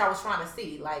that y'all was trying to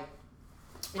see? Like,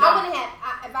 you know? I wouldn't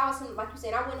have, if I was him, like you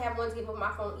said, I wouldn't have wanted to give up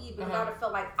my phone either. Because I would have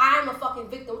felt like, I'm a fucking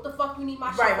victim. What the fuck you need my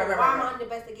shit for? Why am I under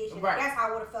investigation? Right. That's how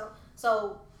I would have felt.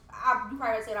 So, you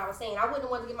probably said what I was saying. I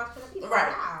wouldn't want to give my shit up either.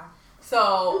 Right. Nah.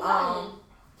 So,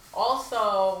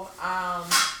 also,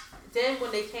 then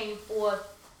when they came forth,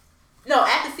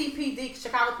 after CPD,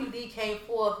 Chicago PD came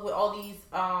forth with all these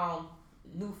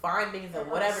new findings and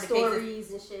whatever the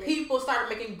case is, people started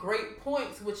making great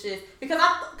points, which is because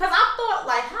I thought,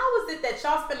 like, how is it that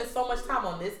y'all spending so much time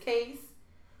on this case?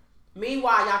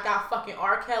 Meanwhile, y'all got fucking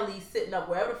R. Kelly sitting up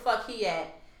wherever the fuck he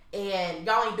at, and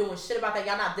y'all ain't doing shit about that.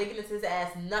 Y'all not digging into his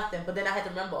ass, nothing. But then I had to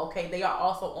remember, okay, they are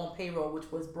also on payroll, which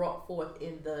was brought forth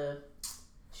in the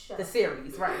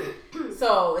series, right?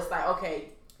 So it's like, okay,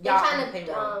 y'all on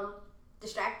payroll.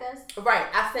 Distract us. Right.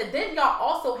 I said, then y'all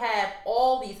also have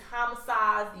all these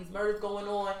homicides, these murders going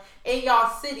on in y'all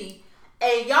city,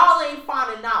 and y'all ain't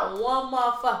finding not one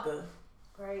motherfucker.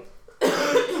 Right.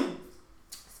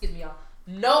 Excuse me, y'all.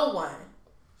 No one.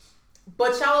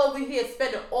 But y'all over here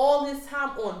spending all this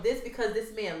time on this because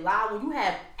this man lied when you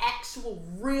have actual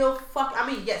real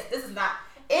yes, this is not,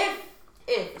 if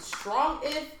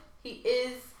he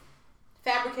is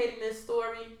fabricating this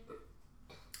story,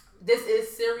 this is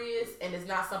serious and it's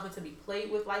not something to be played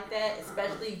with like that,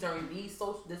 especially during this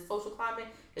social climate.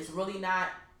 It's really not.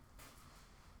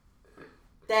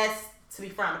 That's to be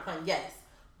frowned upon, yes.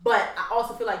 But I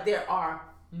also feel like there are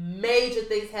major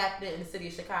things happening in the city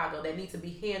of Chicago that need to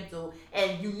be handled,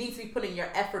 and you need to be putting your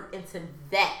effort into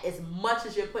that as much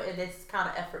as you're putting this kind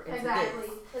of effort into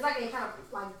this. It's like it kind of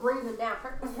like brings them down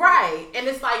purposely. Right. And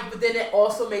it's like, but then it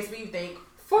also makes me think,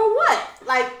 for what?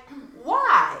 Like,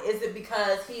 why? Is it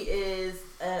because he is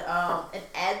an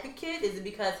advocate? Is it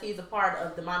because he's a part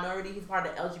of the minority? He's part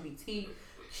of the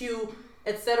LGBTQ,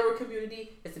 etc. community?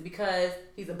 Is it because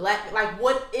he's a black? Like,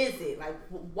 what is it? Like,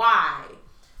 why?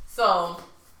 So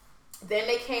then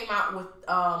they came out with,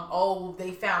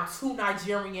 they found 2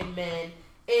 Nigerian men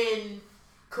in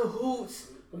cahoots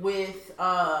with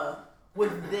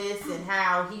this, and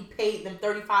how he paid them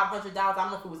 $3,500. I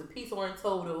don't know if it was a piece or in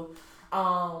total.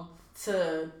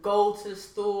 To go to the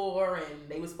store, and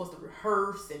they were supposed to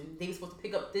rehearse, and they were supposed to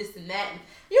pick up this and that. And,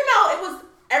 you know, it was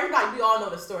everybody. We all know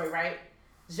the story, right?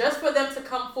 Just for them to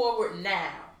come forward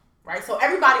now, right? So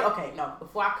everybody,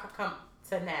 before I come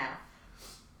to now,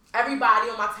 everybody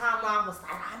on my timeline was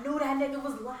like, I knew that nigga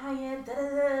was lying. Da da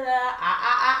da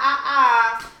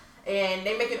da. And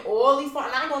they making all these fun.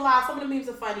 And I ain't gonna lie, some of the memes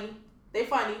are funny. They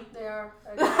funny. They are.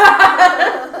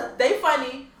 They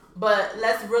funny. But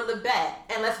let's reel it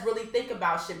back and let's really think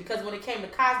about shit. Because when it came to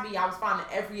Cosby, I was finding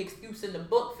every excuse in the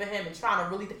book for him and trying to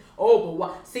really think, but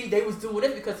what? See, they was doing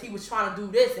this because he was trying to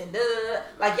do this and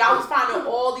like y'all was finding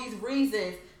all these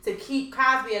reasons to keep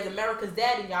Cosby as America's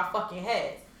dad in y'all fucking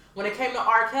heads. When it came to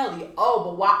R. Kelly,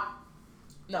 but why?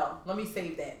 No, let me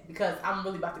save that because I'm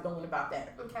really about to go in about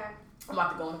that. Okay. I'm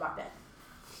about to go in about that.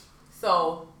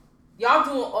 So y'all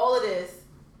doing all of this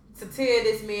to tear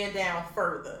this man down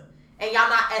further. And y'all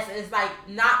not asking, it's like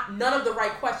none of the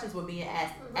right questions were being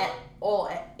asked at all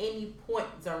at any point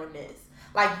during this.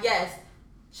 Like, yes,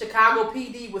 Chicago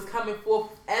PD was coming forth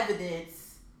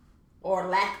evidence or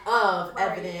lack of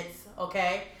evidence,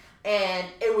 okay? And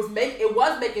it was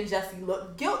making Jesse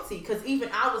look guilty because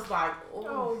even I was like,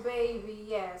 oh baby,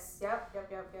 yes, yep.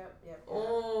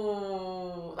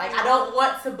 Oh, like I don't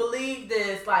want to believe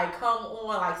this. Like, come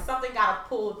on, like something gotta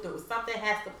pull through. Something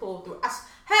has to pull through.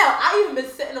 I even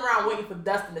been sitting around waiting for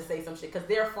Dustin to say some shit because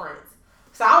they're friends.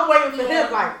 So I'm waiting for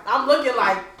him. Like I'm looking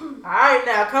like, all right,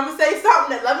 now come and say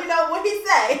something. Let me know what he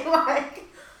say. Like,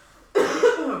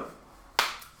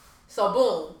 so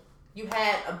boom. You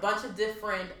had a bunch of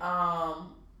different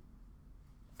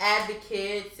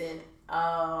advocates and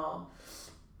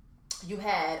you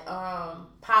had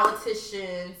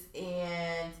politicians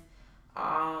and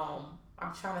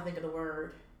I'm trying to think of the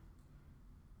word.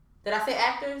 Did I say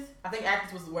actors? I think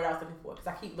actors was the word I was looking for because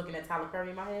I keep looking at Tyler Perry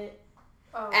in my head.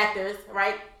 Oh. Actors,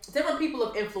 right? Different people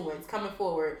of influence coming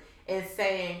forward and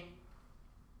saying,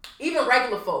 even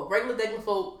regular folk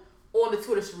on the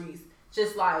Twitter streets,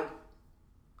 just like,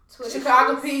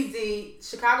 Chicago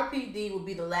PD would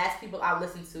be the last people I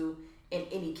listen to in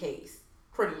any case,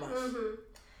 pretty much. Mm-hmm.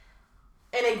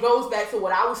 And it goes back to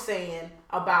what I was saying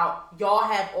about y'all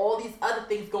have all these other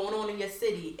things going on in your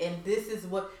city, and this is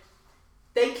what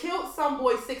they killed some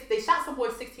boy they shot some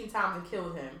boy 16 times and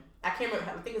killed him. I can't remember.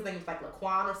 I think his name was like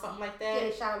Laquan or something like that. Yeah,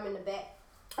 they shot him in the back.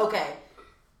 Okay,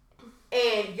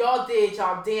 and y'all did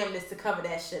y'all damnness to cover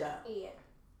that shit up. Yeah.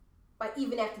 Like,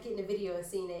 even after getting the video and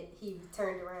seeing it, he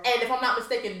turned around. And if I'm not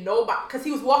mistaken, nobody... Because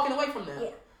he was walking away from them. Yeah.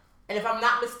 And if I'm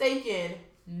not mistaken,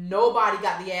 nobody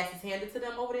got the asses handed to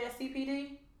them over there at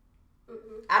CPD.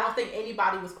 Mm-mm. I don't think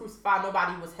anybody was crucified.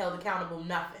 Nobody was held accountable.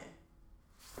 Nothing.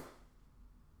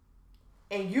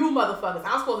 And you motherfuckers,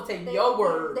 I'm supposed to take your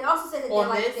word. They also said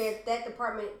that that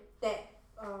department, that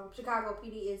Chicago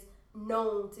PD is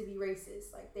known to be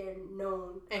racist. Like, they're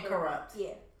known... And corrupt.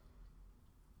 Yeah.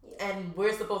 And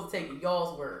we're supposed to take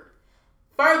y'all's word.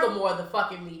 Furthermore, the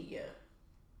fucking media.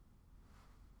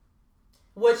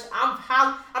 Which I'm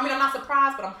not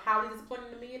surprised, but I'm highly disappointed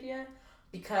in the media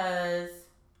because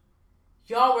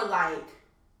y'all were like,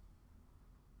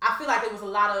 I feel like there was a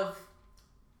lot of,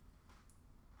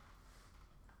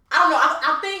 I don't know,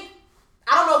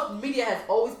 I don't know if media has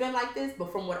always been like this,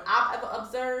 but from what I've ever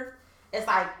observed, it's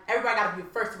like everybody got to be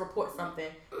first to report something,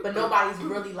 but nobody's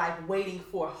really like waiting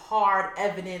for hard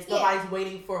evidence. Yeah. Nobody's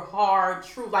waiting for hard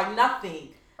truth. Like nothing.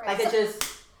 Right. Like it's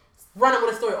just running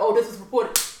with a story. Oh, this is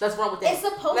reported. Let's run with it. It's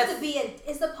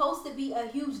supposed to be a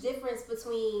huge difference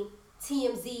between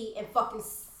TMZ and fucking.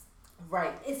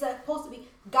 Right. It's supposed to be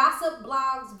gossip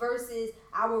blogs versus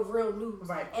our real news.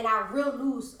 Right. And our real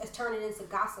news is turning into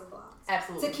gossip blogs.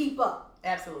 Absolutely. To keep up.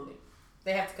 Absolutely.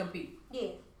 They have to compete.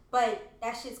 Yeah. But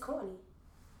that shit's corny.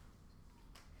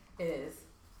 It is.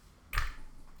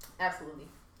 Absolutely.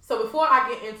 So before I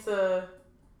get into...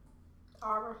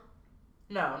 Aura?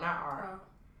 No, not Aura. Oh.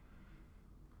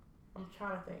 I'm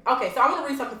trying to think. Okay, so I'm going to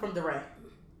read something from DeRay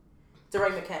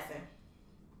McKesson.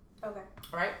 Okay.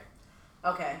 Right?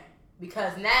 Okay.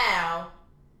 Because now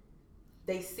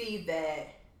they see that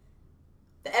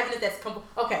the evidence that's come...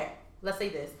 Okay, let's say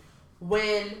this.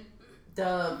 When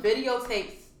the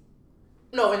videotapes...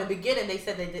 No, in the beginning, they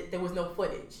said that there was no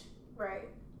footage. Right.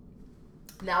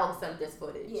 Now, all of a sudden, there's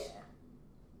footage. Yeah.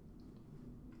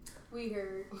 We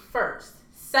heard. First.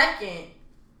 Second,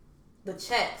 the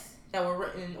checks that were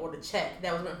written, or the check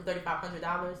that was written for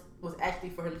 $3,500 was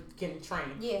actually for him getting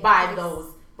trained by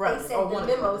those brothers. They said the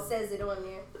memo says it on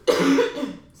there.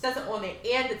 Says it on there.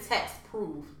 And the text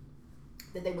prove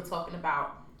that they were talking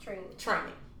about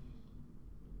training.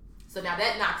 So now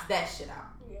that knocks that shit out.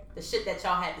 Yeah. The shit that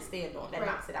y'all had to stand on, that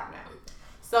knocks it out now.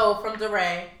 So from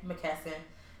DeRay McKesson,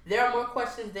 there are more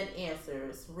questions than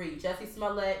answers. Read Jussie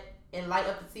Smollett in light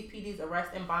of the CPD's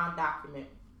arrest and bond document.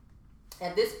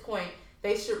 At this point,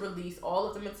 they should release all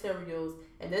of the materials,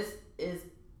 and this is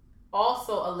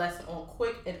also a lesson on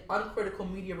quick and uncritical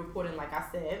media reporting, like I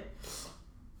said.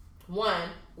 1,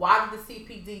 why did the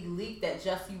CPD leak that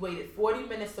Jussie waited 40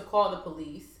 minutes to call the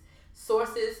police?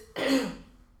 Sources...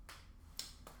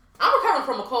 I'm recovering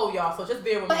from a cold, y'all, so just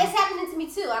bear with me. But it's happening to me,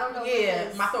 too. I don't know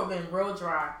Yeah, my throat been real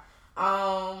dry.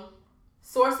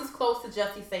 Sources close to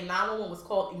Jussie say 911 was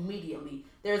called immediately.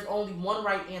 There's only one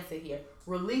right answer here.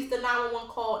 Release the 911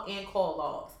 call and call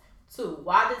logs. 2,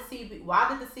 why did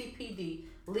the CPD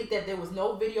leak that there was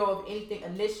no video of anything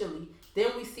initially?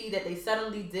 Then we see that they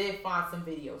suddenly did find some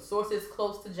video. Sources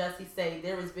close to Jussie say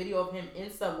there is video of him in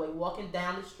Subway walking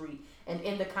down the street and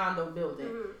in the condo building.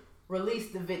 Mm-hmm. Release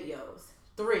the videos.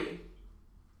 3,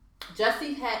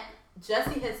 Jussie had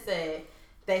said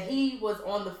that he was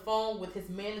on the phone with his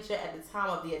manager at the time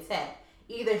of the attack.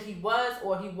 Either he was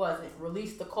or he wasn't.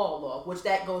 Release the call log, which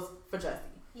that goes for Jussie.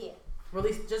 Yeah.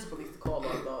 Just release the call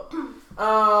log,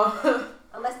 dog.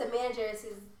 Unless the manager is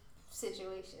his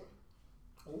situation.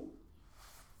 Ooh.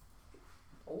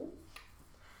 Ooh.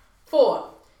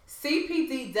 4.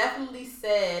 CPD definitely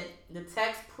said the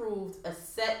text proved a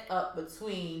setup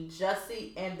between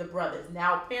Jussie and the brothers.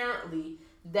 Now, apparently,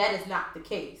 that is not the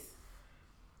case.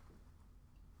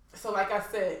 So, like I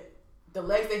said, the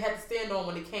legs they had to stand on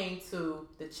when it came to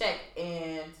the check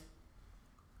and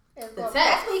the text.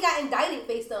 That's when he got indicted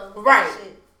based on right. that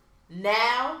shit.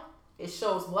 Now, it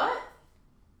shows what?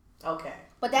 Okay.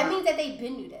 But that means that they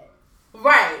been knew that.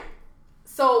 Right.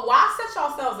 So, why set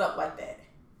yourselves up like that?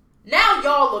 Now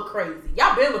y'all look crazy.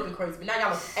 Y'all been looking crazy, but now y'all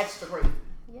look extra crazy.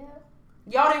 Yeah.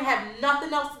 Y'all didn't have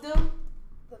nothing else to do.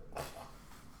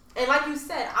 And like you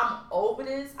said, I'm over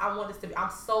this. I want this to be. I'm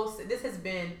so sick. This has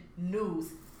been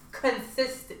news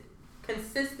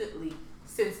consistently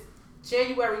since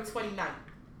January 29th.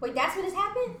 Wait, that's when this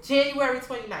happened? January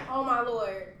 29th. Oh my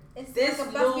Lord. This like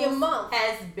about to be a month.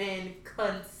 has been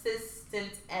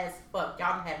consistent as fuck.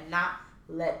 Y'all have not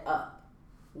let up.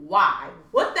 Why?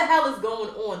 What the hell is going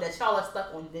on that y'all are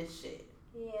stuck on this shit?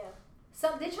 Yeah.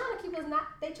 So they're trying to keep us not.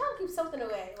 They're trying to keep something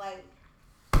away. Like,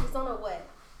 just don't know what.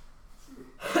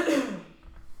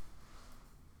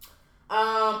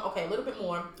 Okay, a little bit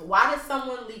more. Why did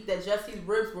someone leak that Jussie's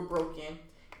ribs were broken?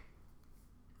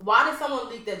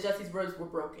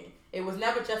 It was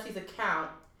never Jussie's account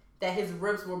that his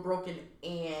ribs were broken,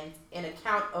 and an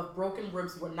account of broken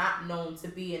ribs were not known to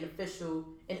be in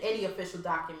any official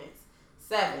documents.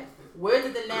 7. Where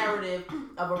did the narrative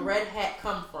of a red hat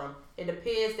come from? It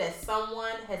appears that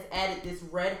someone has added this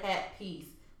red hat piece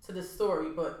to the story,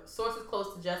 but sources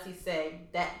close to Jussie say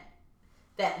that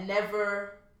was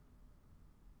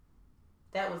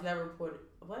never reported.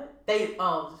 What?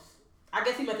 I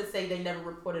guess he meant to say they never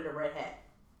reported a red hat.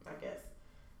 I guess.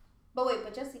 But wait,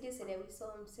 Jussie did say that. We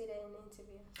saw him say that in the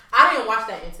interview. I didn't watch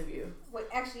that interview. Wait,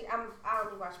 actually, I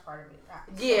only watched part of it.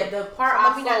 Yeah, the part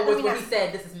I saw was when he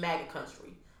said, "This is MAGA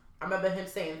country." I remember him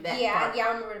saying that. Yeah, part. I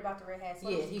remember about the red hats.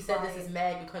 Yeah, he said, "This is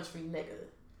MAGA country, nigga."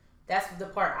 That's the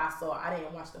part I saw. I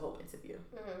didn't watch the whole interview.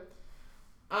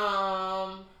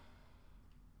 Mm-hmm.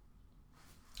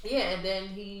 Yeah, and then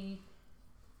he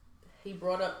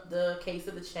brought up the case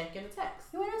of the check and the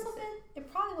text. You want to know something? It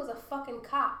probably was a fucking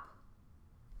cop.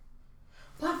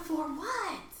 But for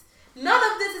what? None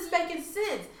of this is making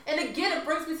sense. And again, it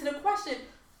brings me to the question,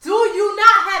 do you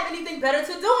not have anything better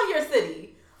to do in your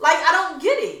city? Like, I don't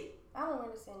get it. I don't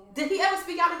understand it. Did he ever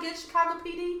speak out against Chicago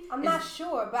PD? I'm not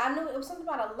sure, but I know it was something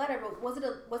about a letter, but was it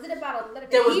about a letter?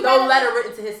 There was no letter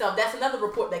written to himself. That's another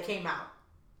report that came out.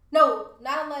 No,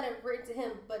 not a letter written to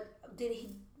him, but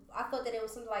I thought that it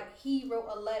was something like he wrote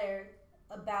a letter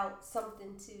about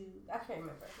something to, I can't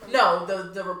remember. No,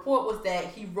 the report was that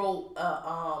he wrote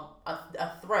a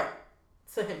threat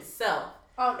to himself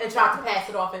and tried to pass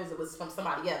it off as it was from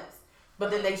somebody else.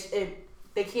 But then they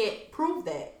can't prove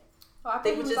that. I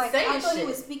thought he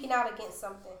was speaking out against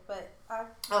something, but I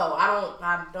don't.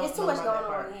 It's too much going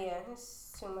on. Yeah,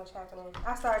 it's too much happening.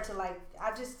 I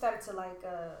just started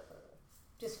to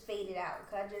just fade it out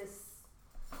because it's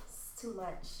too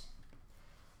much.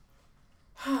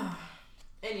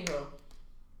 Anywho,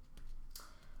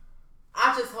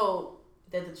 I just hope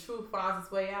that the truth finds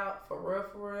its way out for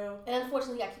real. And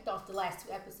unfortunately, I kicked off the last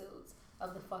 2 episodes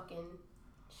of the fucking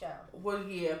show. Well,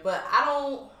 yeah, but I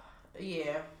don't.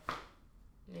 Yeah,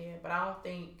 but I don't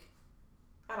think.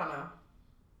 I don't know.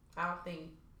 I don't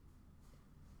think.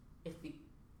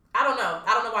 I don't know.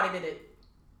 I don't know why they did it.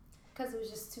 Because it was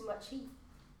just too much heat.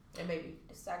 And maybe.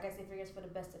 So I guess they figured it's for the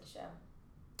best of the show.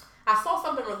 I saw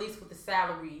something released with the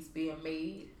salaries being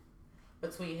made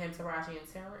between him, Taraji, and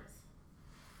Terrence.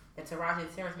 And Taraji and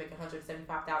Terrence make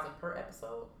 $175,000 per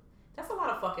episode. That's a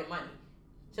lot of fucking money,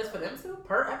 just for them two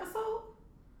per episode.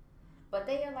 But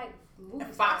they are like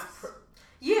movie Fox.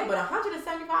 Yeah, but $175,000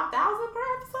 per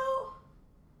episode.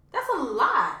 That's a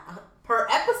lot per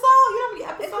episode. You know how many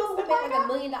episodes they make like $1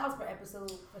 million per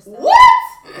episode. For stuff. What?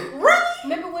 Really?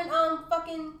 Remember when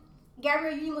fucking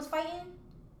Gabrielle Union was fighting?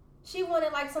 She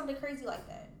wanted like something crazy like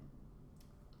that.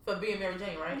 For being Mary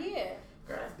Jane, right? Yeah.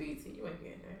 Girl, that's BET. You ain't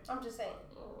getting there. I'm just saying.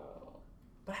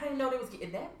 But I didn't know they was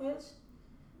getting that much.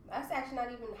 That's actually not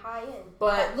even high end.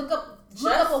 But look up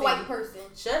a white person.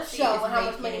 Jussie show is how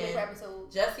much money they make per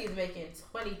episode. Jussie is making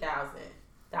 $20,000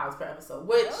 per episode,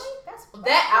 which really?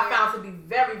 that I found to be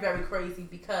very, very crazy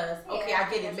because I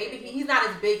get it. Maybe he's not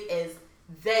as big as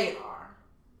they are,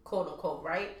 quote unquote,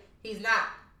 right? He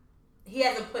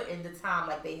hasn't put in the time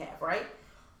like they have, right?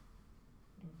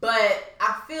 But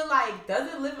I feel like,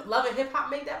 doesn't Love and Hip Hop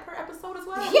make that per episode as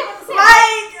well? Yeah,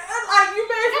 like you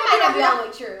may that might not be all the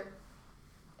way true.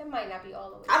 That might not be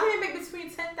all the way. I think they make between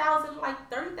 10,000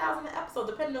 like 30,000 an episode,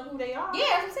 depending on who they are. Yeah,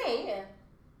 that's what I'm saying. Yeah,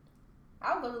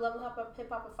 I would go to Love and Hip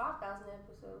Hop at 5,000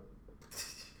 episode.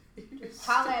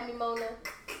 Holla at me, Mona.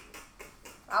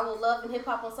 I will love and hip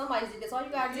hop on somebody's dick. That's all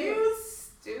you gotta do. You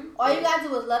stupid. All you gotta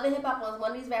do is love and hip hop on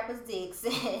one of these rappers' dicks,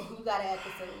 and you got an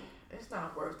episode. It's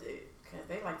not worth it because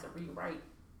they like to rewrite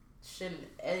shit and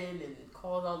edit and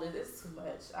cause all this. It's too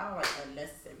much. I don't like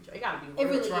unnecessary. It gotta be It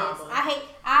real really drama. is. I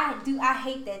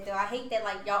hate that though. I hate that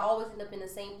like y'all always end up in the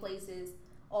same places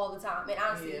all the time. And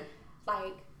honestly,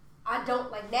 like I don't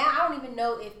like now. I don't even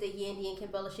know if the Yandy and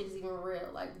Kimbella shit is even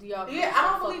real. Like, do y'all? Yeah, I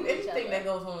don't believe anything that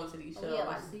goes on to these shows. Yeah,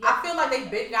 like, I feel like they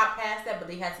been got past that, but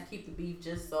they had to keep the beef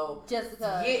just because.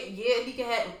 Yandy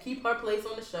can keep her place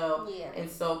on the show. Yeah. And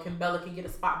so Kimbella can get a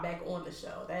spot back on the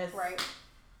show. That's right.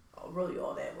 Really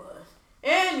all that was.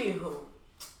 Anywho,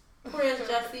 Prince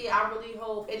Jesse, I really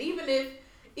hope, and even if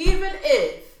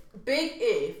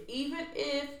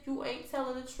you ain't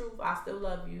telling the truth, I still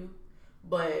love you,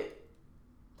 but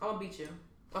I'm gonna beat you.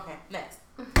 Okay, next.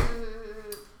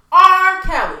 R.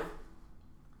 Kelly.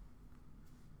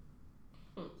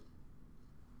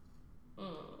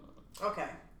 Okay,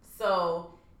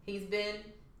 so he's been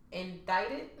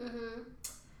indicted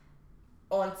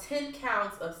on 10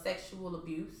 counts of sexual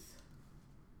abuse.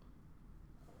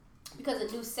 Because a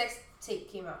new sex tape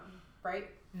came out, right?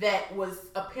 That was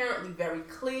apparently very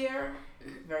clear,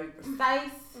 very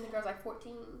precise. And the girl's like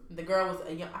 14. The girl was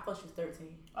a young. I thought she was 13.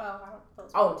 Oh,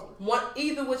 I don't know.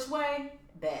 Either which way,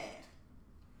 bad.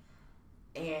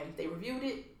 And they reviewed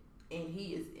it, and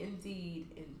he is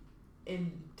indeed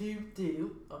in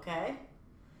doo. Okay.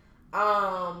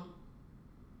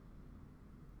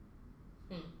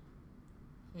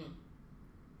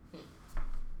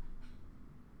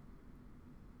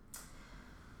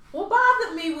 What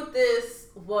bothered me with this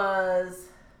was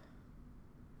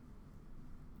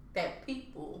that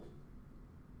people,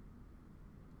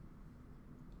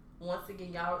 once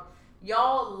again,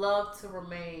 y'all love to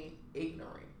remain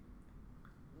ignorant,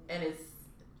 and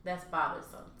that's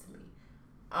bothersome to me.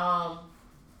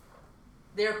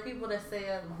 There are people that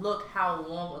say, "Look how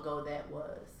long ago that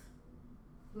was."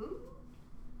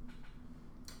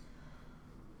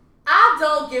 I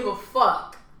don't give a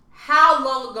fuck how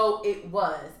long ago it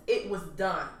was. It was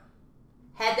done.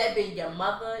 Had that been your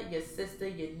mother, your sister,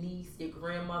 your niece, your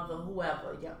grandmother,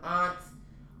 whoever, your aunt,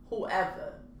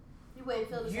 whoever, you wouldn't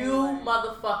feel the same you way.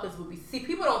 Motherfuckers would be. See,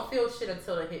 people don't feel shit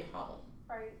until they hit home.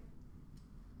 Right.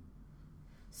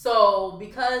 So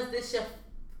because this your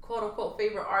quote unquote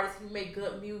favorite artist, he make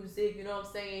good music, you know what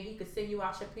I'm saying? He could sing you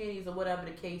out your panties or whatever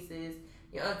the case is.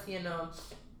 Your auntie and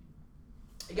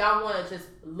y'all want to just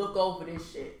look over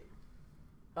this shit.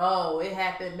 Oh, it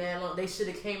happened, man. They should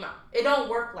have came out. It don't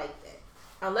work like that.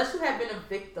 Unless you have been a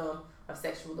victim of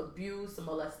sexual abuse,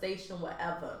 molestation,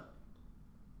 whatever.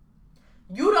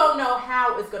 You don't know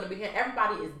how it's going to be here.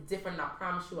 Everybody is different, I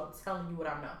promise you. I'm telling you what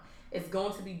I know. It's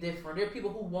going to be different. There are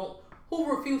people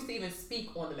who refuse to even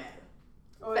speak on the matter.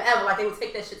 Forever. Like, they would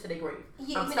take that shit to their grave.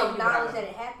 Yeah, I'm even telling acknowledge that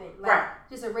it happened. Like, right.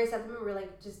 Just erase out the memory,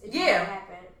 like, just it Yeah.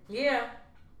 happened. Yeah.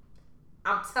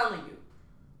 I'm telling you.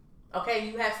 Okay,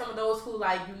 you have some of those who,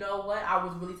 like, you know what, I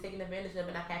was really taking advantage of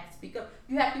and I had to speak up.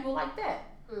 You have people like that.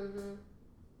 Mm-hmm.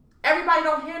 Everybody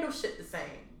don't handle shit the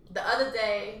same. The other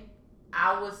day,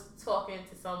 I was talking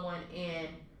to someone and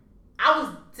I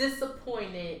was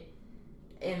disappointed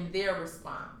in their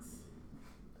response.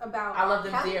 About I love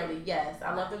them dearly, yes.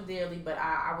 I love them dearly, but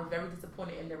I was very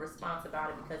disappointed in their response about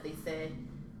it because they said,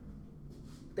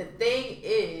 the thing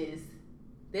is,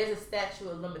 there's a statute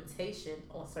of limitation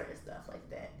on certain stuff like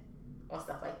that.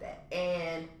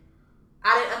 And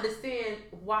I didn't understand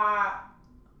why.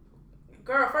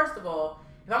 Girl, first of all,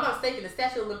 if I'm not mistaken, the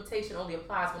statute of limitation only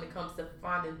applies when it comes to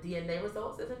finding DNA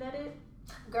results. Isn't that it?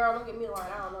 Girl, don't get me wrong.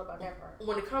 I don't know about that part.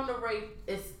 When it comes to rape,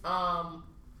 it's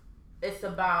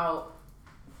about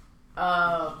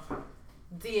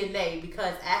DNA,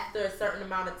 because after a certain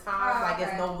amount of time,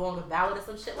 it's no longer valid or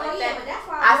some shit like that. But that's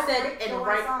why I said in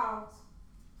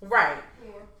right.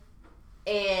 Yeah.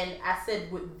 And I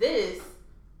said with this,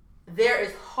 there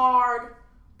is hard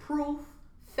proof,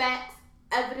 facts,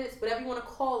 evidence, whatever you want to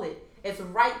call it. It's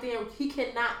right there. He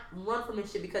cannot run from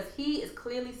this shit because he is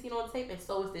clearly seen on tape, and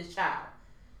so is this child.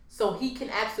 So he can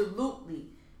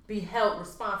absolutely be held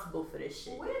responsible for this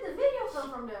shit. Where did the video come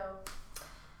from, though?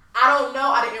 I don't know.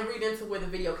 I didn't read into where the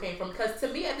video came from because to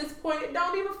me at this point it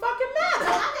don't even fucking matter.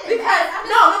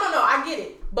 No, I get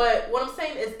it. But what I'm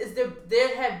saying is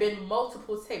there have been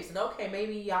multiple tapes, and okay,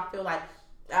 maybe y'all feel like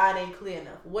it ain't clear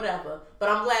enough, whatever. But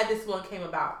I'm glad this one came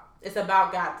about. It's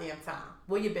about goddamn time.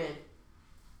 Where you been?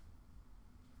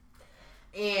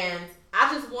 And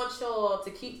I just want y'all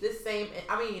to keep this same.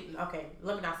 I mean, okay,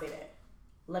 let me not say that.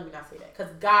 Because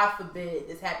God forbid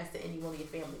this happens to any one of your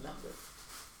family members.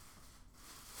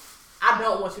 I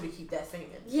don't want you to keep that same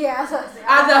energy. Yeah, I was gonna say,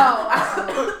 I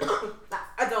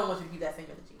don't want you to keep that same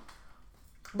energy.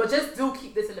 But just do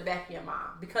keep this in the back of your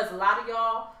mind. Because a lot of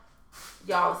y'all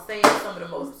are saying some of the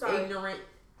most ignorant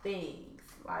things.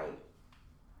 Like,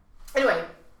 anyway,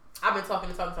 I've been talking.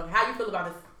 How you feel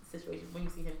about this situation when you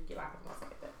see him get locked up and stuff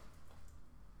like that?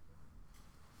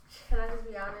 Can I just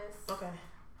be honest? Okay.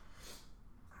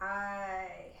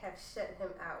 I have shut him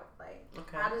out. Like,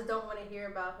 okay. I just don't want to hear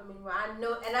about him anymore. I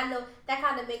know that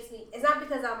kind of makes me. It's not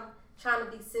because I'm trying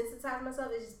to desensitize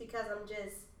myself. It's just because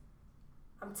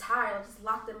I'm tired. I just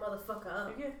lock that motherfucker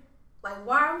up. Yeah. Like,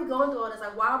 why are we going through all this?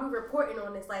 Like, why are we reporting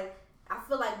on this? Like, I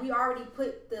feel like we already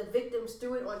put the victims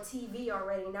through it on TV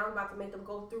already. Now we're about to make them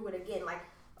go through it again. Like,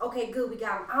 okay, good, we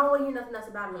got them. I don't want to hear nothing else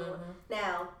about it anymore.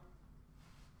 Now,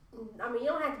 I mean, you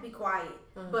don't have to be quiet,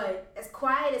 but as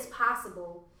quiet as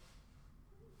possible.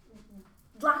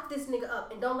 Lock this nigga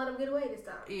up and don't let him get away this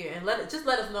time. Yeah, and let us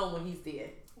know when he's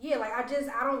dead. Yeah, like I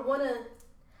don't want to.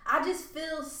 I just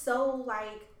feel so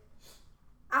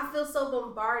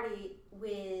bombarded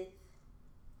with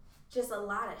just a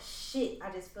lot of shit.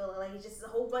 I just feel like it's just a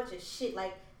whole bunch of shit.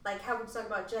 Like how we talking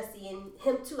about Jussie and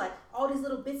him too. Like all these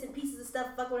little bits and pieces of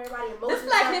stuff fucking with everybody. This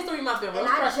Black History Month been real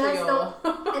stressful, y'all.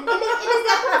 And is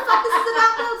that what the fuck this is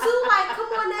about though too? Like,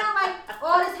 come on now, like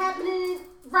all this happening,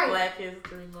 right? Black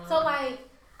History Month. So like,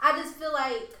 I just feel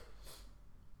like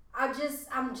I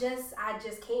just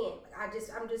can't. I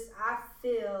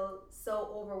feel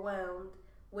so overwhelmed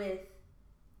with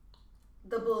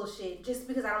the bullshit just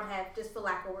because I don't have, just for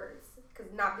lack of words.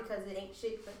 Not because it ain't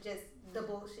shit, but just the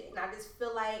bullshit. And I just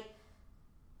feel like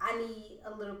I need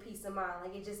a little peace of mind.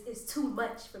 Like it's too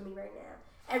much for me right now.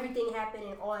 Everything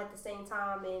happening all at the same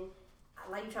time, and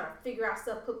like you trying to figure out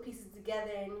stuff, put pieces together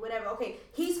and whatever. Okay,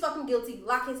 he's fucking guilty.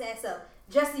 Lock his ass up.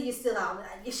 Jussie is still out.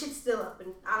 Your shit's still up,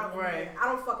 and I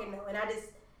don't fucking know. And I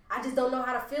just don't know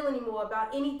how to feel anymore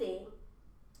about anything.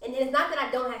 And it's not that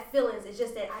I don't have feelings. It's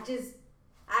just that I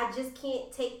just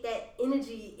can't take that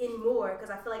energy anymore because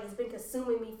I feel like it's been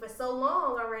consuming me for so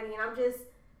long already, and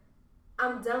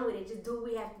I'm done with it. Just do what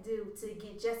we have to do to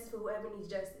get justice for whoever needs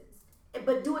justice,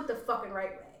 but do it the fucking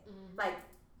right way. Like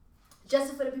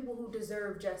justice for the people who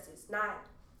deserve justice, not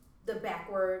the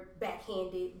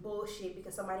backhanded bullshit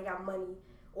because somebody got money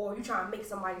or you trying to make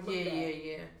somebody look bad.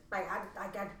 Yeah. Like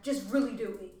I just really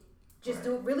do it. Just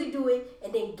really do it,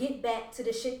 and then get back to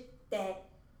the shit that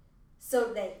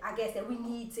I guess that we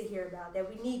need to hear about, that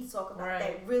we need to talk about,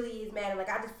 that really is matter. Like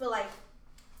I just feel like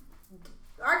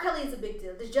R. Kelly is a big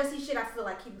deal. This Jussie shit, I feel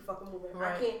like keep it fucking moving.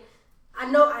 Right. I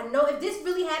know if this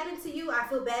really happened to you, I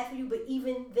feel bad for you, but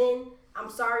even then, I'm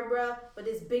sorry, bruh, but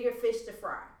there's bigger fish to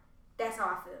fry. That's how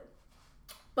I feel.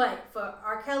 But for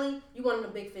R. Kelly, you one of the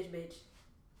big fish, bitch.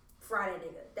 Fry that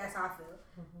nigga. That's how I feel.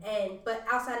 But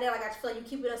outside that, like I just feel like you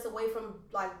keeping us away from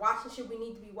like watching shit we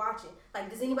need to be watching. Like,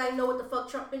 does anybody know what the fuck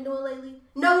Trump been doing lately?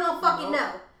 No, we don't fucking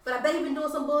know. But I bet he been doing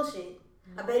some bullshit.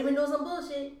 But we don't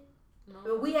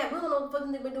know what the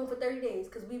fuck they been doing for 30 days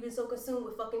because we've been so consumed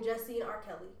with fucking Jussie and R.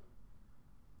 Kelly.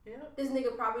 Yeah. This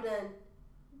nigga probably done,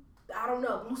 I don't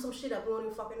know, blew some shit up. We don't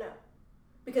even fucking know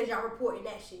because y'all reporting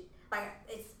that shit. Like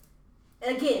it's,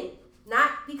 and again,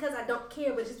 not because I don't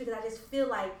care, but just because I just feel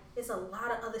like it's a lot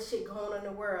of other shit going on in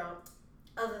the world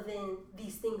other than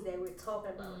these things that we're talking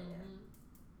about right now.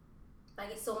 Like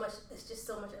it's just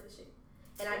so much other shit.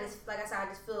 And I just, like I said, I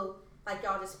just feel like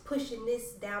y'all just pushing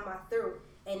this down my throat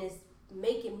and it's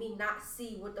making me not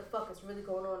see what the fuck is really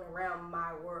going on around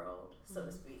my world, so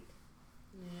to speak.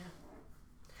 Yeah.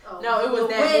 Oh, no, it was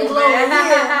that wind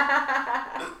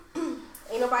blowing.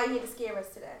 Ain't nobody here to scare us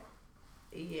today.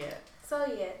 Yeah. So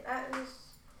yeah,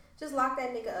 just lock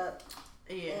that nigga up.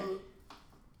 Yeah. And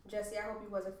Jussie, I hope you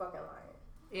wasn't fucking lying.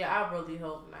 Yeah, I really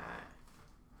hope not.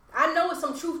 I know it's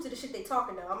some truth to the shit they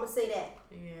talking though. I'm gonna say that.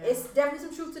 Yeah. It's definitely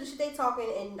some truth to the shit they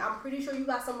talking, and I'm pretty sure you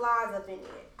got some lies up in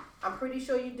there. I'm pretty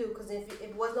sure you do, because if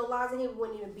it was no lies in here, we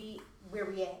wouldn't even be where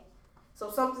we at. So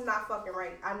something's not fucking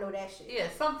right. I know that shit. Yeah,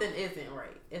 something isn't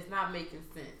right. It's not making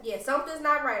sense. Yeah, something's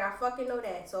not right. I fucking know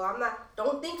that. So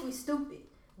don't think we stupid,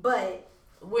 but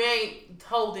we ain't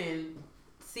holding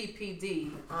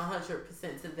CPD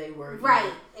 100% to their word. Right,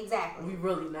 either. exactly. We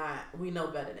really not. We know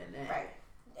better than that. Right,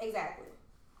 exactly.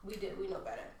 We do. We know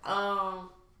better.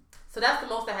 So that's the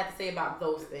most I had to say about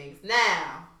those things.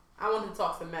 Now, I wanted to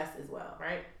talk some mess as well,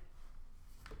 right?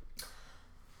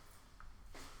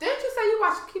 Didn't you say you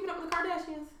watched Keeping Up with the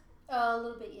Kardashians? A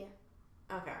little bit, yeah.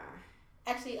 Okay.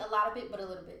 Actually, a lot of it, but a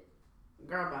little bit.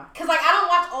 Girl, bye. Cause like I don't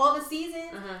watch all the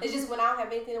seasons. Uh-huh. It's just when I don't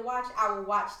have anything to watch, I will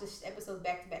watch the episodes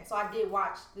back to back. So I did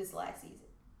watch this last season.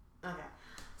 Okay.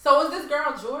 So is this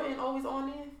girl Jordan always on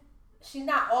there? She's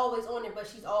not always on it, but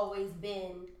she's always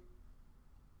been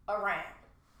around.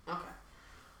 Okay.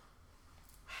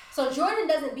 So Jordan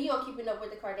doesn't be on Keeping Up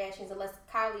with the Kardashians unless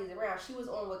Kylie is around. She was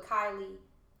on with Kylie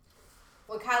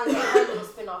when Kylie had her little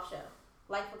spinoff show,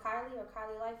 Life with Kylie or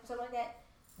Kylie Life or something like that.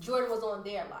 Jordan was on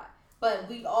there a lot, but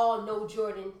we all know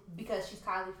Jordan because she's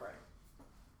Kylie's friend.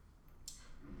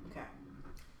 Okay.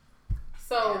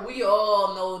 So we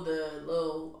all know the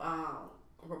little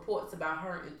reports about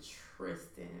her and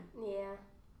Tristan. Yeah.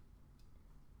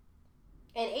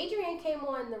 And Adrian came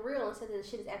on The Real and said that the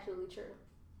shit is absolutely true.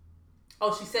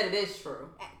 Oh, she said it is true.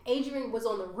 Adrian was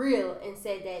on The Real and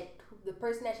said that the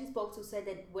person that she spoke to said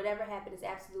that whatever happened is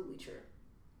absolutely true.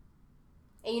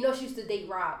 And you know she used to date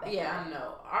Rob. Yeah, I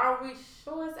know. Are we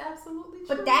sure it's absolutely true?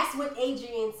 But that's what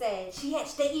Adrian said.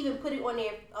 They even put it on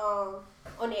their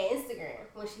Instagram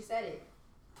when she said it.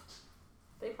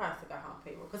 They probably still got her on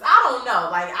paper. Because I don't know.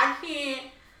 Like, I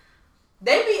can't.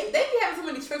 They be having so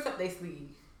many tricks up their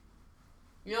sleeve.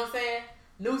 You know what I'm saying?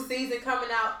 New season coming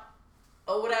out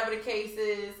or whatever the case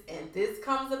is, and this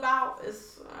comes about.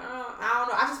 It's I don't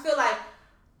know. I just feel like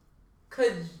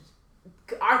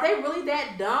are they really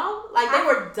that dumb? Like they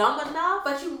were dumb enough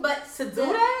to do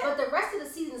that? But the rest of the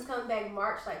season is coming back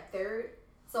March 3rd.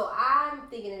 So I'm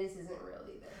thinking that this isn't real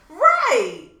either.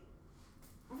 Right.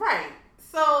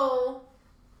 So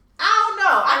I don't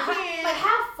know. I can't. Like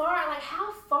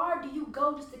how far do you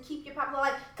go just to keep your popular?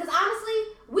 Like, because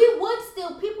honestly, we would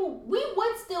still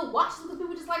watch them because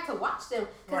people just like to watch them.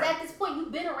 Because at this point,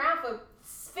 you've been around for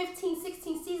 15,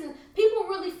 16 seasons. People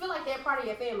really feel like they're part of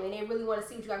your family and they really want to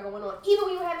see what you got going on, even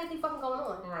when you don't have anything fucking going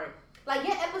on. Right. Like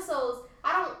your episodes,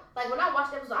 I don't like when I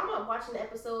watch the episodes. I'm not watching the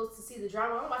episodes to see the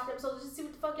drama. I'm watching the episodes just to see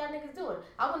what the fuck y'all niggas doing.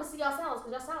 I want to see y'all salads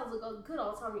because y'all salads look good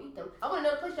all the time you eat them. I want to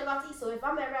know the place y'all got to eat. So if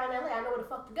I'm around LA, I know where the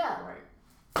fuck to go. Right.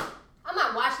 I'm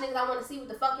not watching it because I want to see what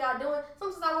the fuck y'all doing.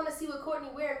 Sometimes I want to see what Courtney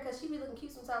wearing because she be looking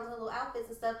cute sometimes with her little outfits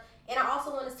and stuff. And I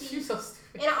also want to see. She's so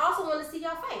stupid. And I also want to see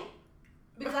y'all fight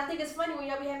because I think it's funny when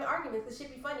y'all be having arguments. It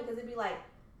should be funny because it'd be like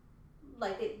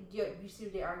you see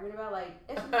what they're arguing about. Like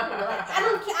it's funny. Like I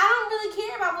don't really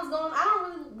care about what's going on. I don't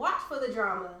really watch for the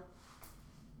drama.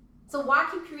 So why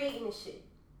keep creating this shit?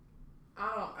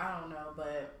 I don't know,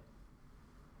 but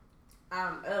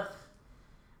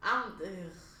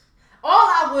all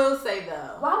I will say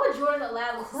though. Why would Jordan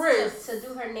allow Chris to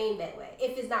do her name that way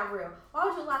if it's not real? Why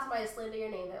would you allow somebody to slander your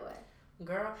name that way?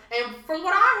 Girl. And from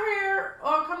what I hear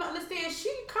or come to understand,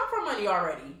 she come from money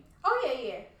already. Oh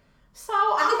yeah. So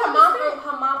I think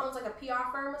her mom owns like a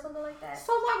PR firm or something like that.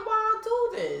 So like, why do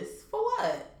this? For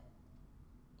what?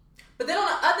 But then on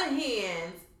the other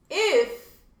hand,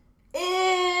 if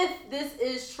this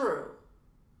is true,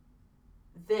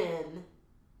 then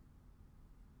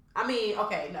I mean,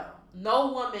 okay,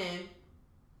 no woman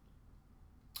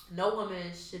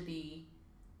should be.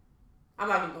 I'm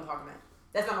not even gonna talk about that.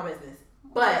 That's not my business.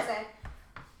 But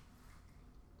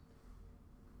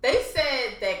they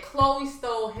said that Khloe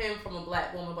stole him from a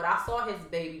black woman, but I saw his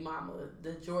baby mama,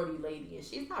 the Jordy lady, and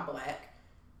she's not black.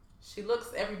 She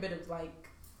looks every bit of like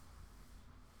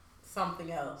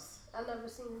something else. I've never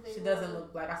seen his baby. She doesn't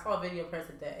look black. I saw a video of her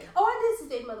today. Oh, I did see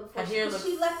his baby mother before.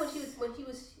 She left when she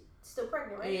was still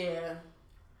pregnant, right? Yeah.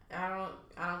 I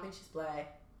don't think she's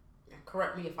black.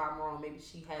 Correct me if I'm wrong. Maybe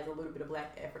she has a little bit of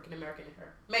black African American in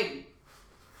her. Maybe.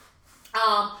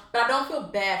 But I don't feel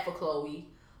bad for Khloe.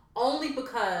 Only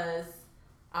because,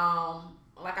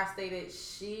 like I stated,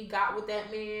 she got with that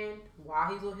man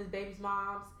while he's with his baby's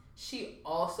moms. She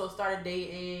also started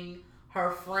dating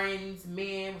her friend's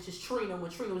man, which is Trina,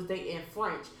 when Trina was dating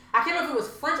French. I can't remember if it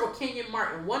was French or Kenyon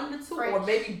Martin, one of the two, French. or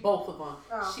maybe both of them.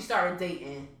 Oh. She started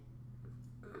dating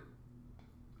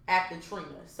after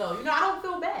Trina. So, I don't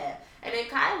feel bad. And then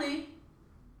Kylie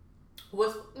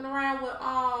was fucking around with,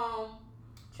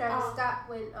 Travis Scott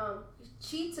when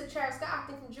she took Travis Scott, I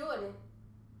think, from Jordan.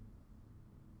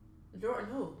 Jordan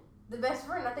who? The best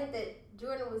friend. I think that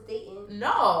Jordan was dating.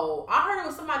 No, I heard it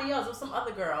was somebody else. It was some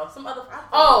other girl.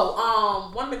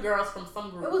 One of the girls from some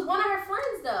group. It was one of her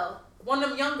friends though. One of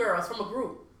them young girls from a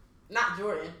group, not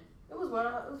Jordan. It was one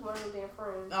of her damn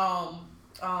friends. I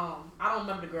don't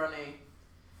remember the girl name.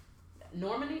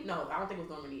 Normani? No, I don't think it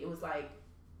was Normani. It was like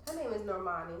her name is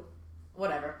Normani.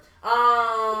 Whatever.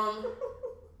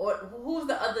 Or who's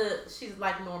the other? She's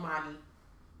like Normani.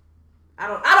 I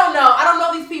don't know. I don't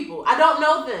know these people. I don't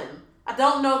know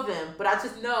them. But I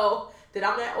just know that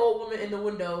I'm that old woman in the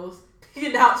windows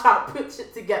picking out trying to put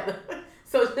shit together.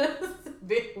 So just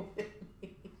bear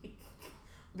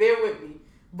with me.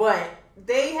 But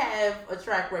they have a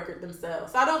track record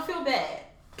themselves. So I don't feel bad.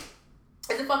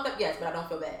 Is it fucked up? Yes, but I don't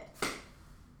feel bad.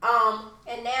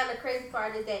 And now the crazy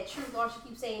part is that Truth, all she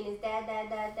keeps saying is dad. But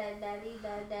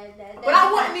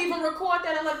I wouldn't even record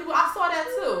that and let people. I saw that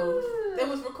too. It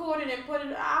was recorded and put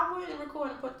it. I wouldn't record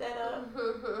and put that up.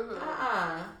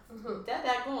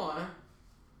 That going.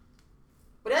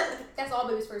 But that's all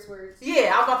Baby's first words.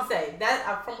 Yeah, I was about to say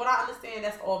that. From what I understand,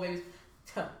 that's all Baby's.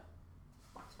 Watch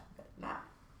out, better not.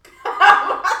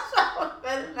 Watch out,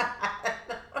 better not.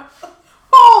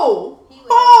 Oh.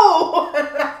 Oh!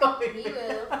 He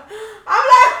will. I'm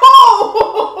like,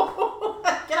 oh!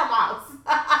 Get him out.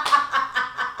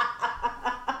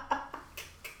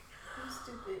 You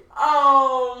stupid.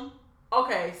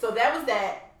 Okay, so that was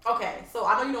that. Okay, so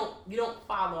I know you don't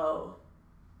follow.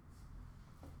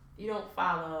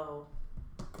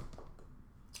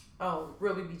 Oh,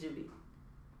 Real BB Judy.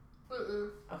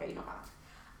 Okay, you don't follow.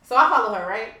 So I follow her,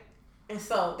 right? And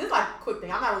so this is like a quick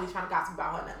thing. I'm not really trying to gossip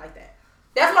about her, nothing like that.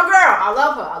 That's my girl. I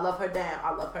love her. I love her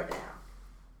down.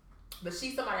 But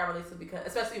she's somebody I relate to because,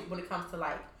 especially when it comes to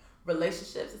like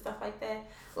relationships and stuff like that.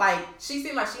 Like she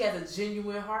seems like she has a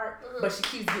genuine heart, but she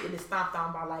keeps getting it stomped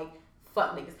on by like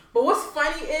fuck niggas. But what's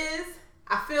funny is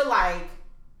I feel like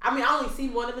I only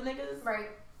seen one of the niggas, right?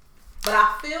 But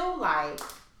I feel like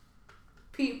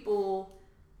people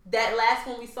that last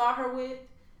one we saw her with.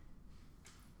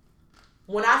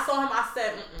 When I saw him, I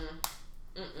said,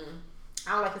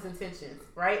 I don't like his intentions,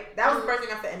 right? That was the first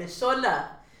thing I said. And then sure enough,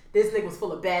 this nigga was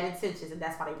full of bad intentions, and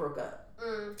that's why they broke up.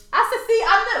 I said, see,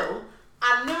 I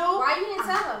knew. Why you didn't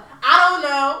tell her? I don't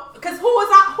know. Because who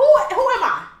am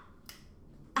I?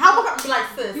 How am I going to be like,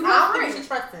 sis, I don't think you should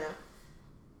trust him.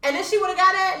 And then she would have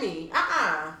got at me.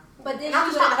 But then I'm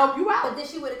just trying to help you out. But then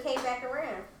she would have came back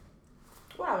around.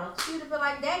 Whatever. She would have been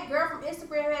like, that girl from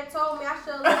Instagram had told me I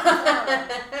should have listened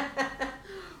to her.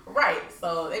 Right,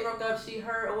 so they broke up, she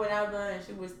hurt or whatever, and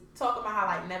she was talking about how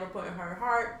like never putting her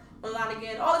heart on the line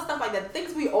again, all this stuff like that, the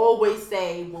things we always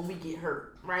say when we get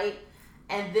hurt, right?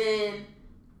 And then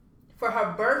for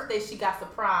her birthday, she got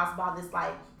surprised by this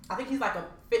like, I think he's like a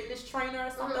fitness trainer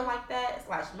or something like that,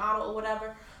 / model or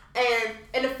whatever. And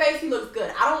in the face, he looks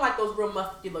good. I don't like those real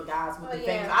muscular guys with the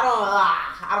things. I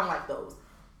don't like those.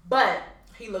 But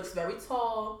he looks very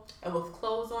tall and with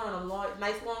clothes on and a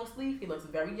nice long sleeve. He looks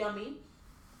very yummy.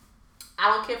 I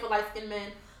don't care for light-skinned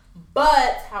men,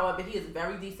 but, however, he is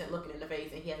very decent looking in the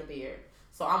face and he has a beard.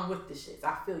 So I'm with this shit. So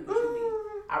I feel you,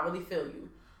 Judy. I really feel you.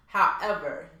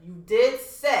 However, you did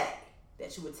say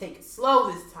that you would take it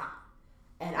slow this time.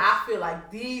 And I feel like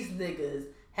these niggas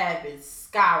have been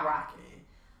skyrocketing.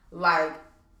 Like,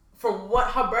 from what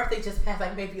her birthday just passed,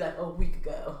 like maybe like a week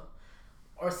ago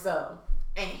or so.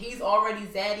 And he's already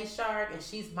Zaddy Shark and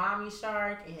she's Mommy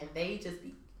Shark and they just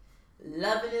be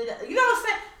loving it. You know what I'm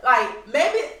saying? Like,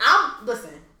 maybe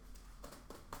listen,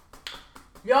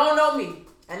 y'all know me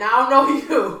and I don't know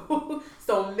you.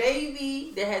 So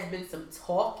maybe there has been some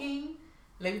talking.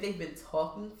 Maybe they've been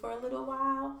talking for a little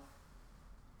while.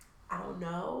 I don't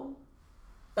know.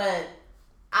 But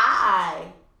I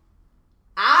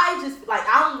just, like,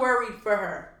 I'm worried for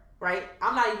her, right?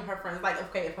 I'm not even her friend. Like,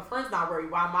 okay, if her friend's not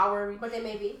worried, why am I worried? But they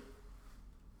may be.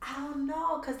 I don't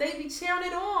know, because they be cheering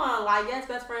it on. Like, yes,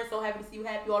 best friend, so happy to see you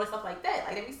happy, all this stuff like that.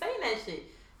 Like, they be saying that shit.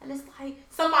 And it's like,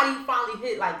 somebody finally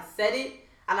said it,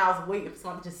 and I was waiting for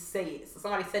somebody to just say it. So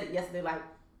somebody said it yesterday, like,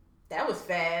 that was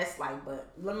fast, like,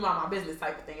 but let me mind my business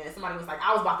type of thing. And somebody was like,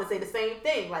 I was about to say the same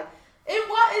thing. Like, it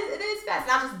is fast.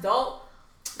 And I just don't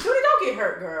get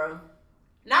hurt, girl.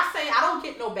 Not saying I don't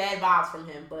get no bad vibes from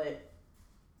him, but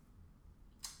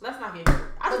let's not get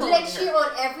hurt. But do they cheer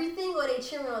on everything or they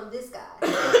cheer on this guy?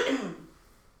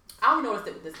 I only know what's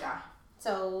it with this guy.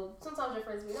 So sometimes your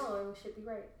friends be knowing shit be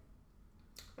right.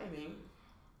 Maybe.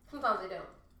 Sometimes they don't.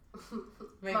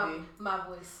 Maybe. My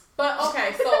voice. But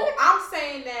okay, so I'm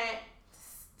saying that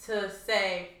to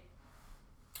say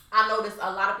I notice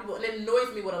a lot of people, and it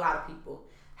annoys me with a lot of people,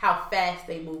 how fast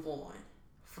they move on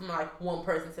from like one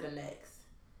person to the next.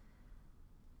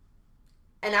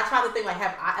 And I try to think like,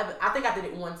 I think I did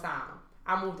it one time.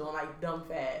 I moved on like dumb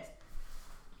fast.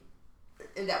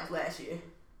 And that was last year.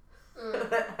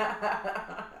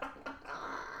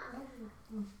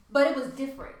 But it was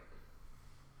different.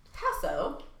 How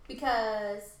so?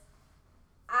 Because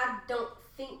I don't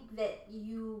think that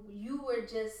you were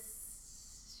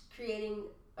just creating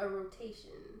a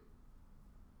rotation.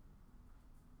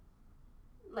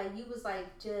 Like you was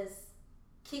like just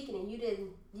kicking it.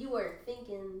 You weren't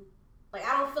thinking. Like,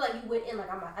 I don't feel like you went in like,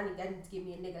 I need to give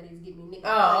me a nigga, I need to give me a nigga.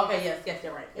 Oh, okay, yes,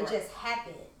 you're right. It just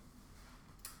happened.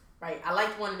 Right, I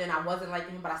liked one and then I wasn't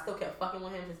liking him, but I still kept fucking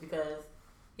with him just because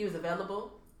he was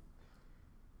available.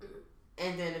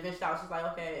 And then eventually I was just like,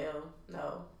 okay,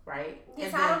 no, right?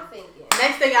 That's and how then I'm thinking.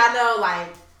 next thing I know,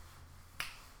 like,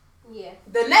 yeah.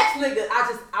 the next nigga,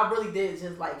 I really did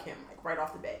just like him, like right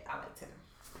off the bat. I liked him.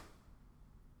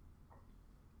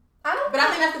 But I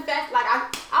think that's the fact. Like I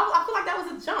feel like that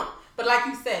was a jump. But like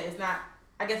you said, it's not.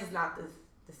 I guess it's not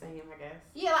the same. I guess.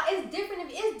 Yeah, like it's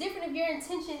different. It's different if your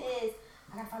intention is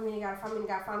I gotta find me a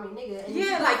nigga. And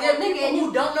yeah, like there are niggas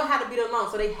who don't know how to be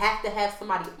alone, so they have to have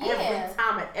somebody every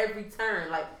time at every turn.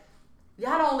 Like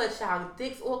y'all don't let y'all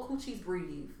dicks or coochies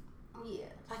breathe. Yeah.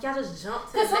 Like y'all just jump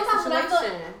to the next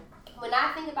situation. When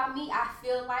I think about me, I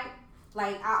feel like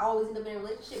I always end up in a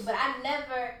relationship, but I've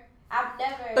never.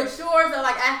 But yours are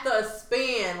like after a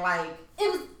span, like it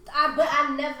was. I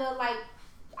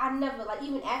never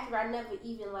even after I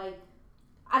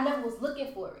never was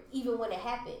looking for it, even when it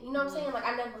happened. You know what I'm saying? Like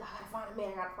I never I gotta find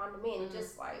a man. It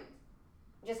just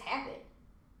happened.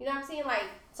 You know what I'm saying? Like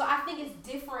so, I think it's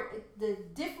different. The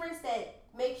difference that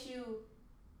makes you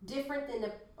different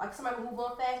than somebody who move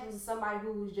on fast versus somebody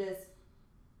who's just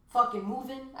fucking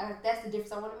moving. That's the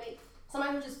difference I want to make.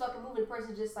 Somebody who's just fucking moving, the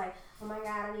person's just like, oh my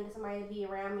God, I need somebody to be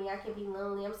around me. I can't be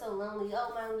lonely. I'm so lonely.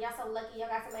 Oh man, y'all so lucky. Y'all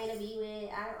got somebody to be with.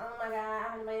 Oh my God, I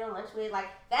have somebody to lunch with. Like,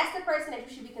 that's the person that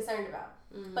you should be concerned about.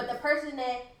 Mm-hmm. But the person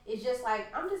that is just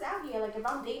like, I'm just out here. Like, if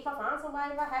I'm dating, if I find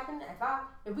somebody,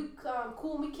 if we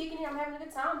cool and we kicking it, I'm having a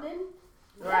good time, then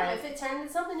right. If it turns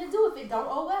into something to do, if it don't,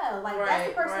 oh well. Like, that's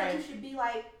the person that you should be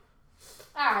like,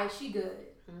 all right, she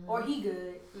good. Mm-hmm. Or he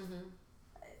good. Mm-hmm.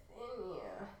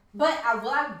 Yeah. But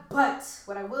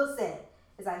what I will say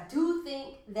is I do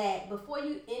think that before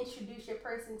you introduce your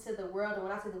person to the world, and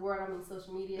when I say the world, I mean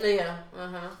social media. Yeah.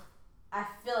 I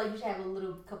feel like you should have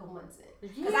a couple months in.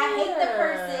 Because I hate the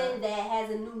person that has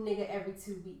a new nigga every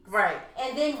 2 weeks. Right.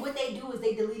 And then what they do is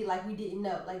they delete it like we didn't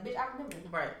know. Like, bitch, I remember.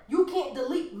 Right. You can't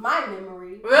delete my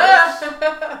memory.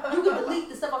 Bitch. You can delete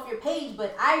the stuff off your page,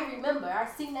 but I remember. I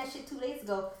seen that shit 2 days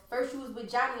ago. First you was with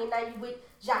Johnny and now you with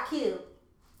Jaquil.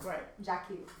 Right.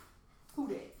 Jaquil. Who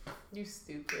that? You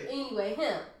stupid. Anyway,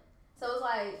 him. So it's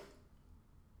like,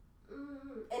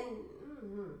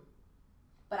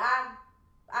 but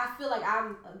I feel like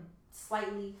I'm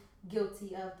slightly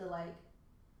guilty of the like,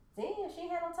 damn, she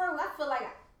ain't had no time. I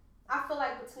feel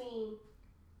like between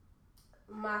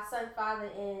my son father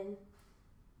and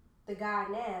the guy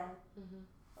now,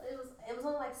 it was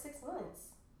only like 6 months,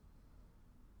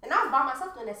 and I was by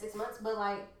myself during that 6 months. But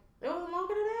like, it was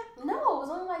longer than that. No, it was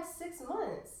only like 6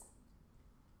 months.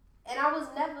 And I was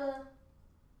never,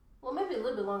 well, maybe a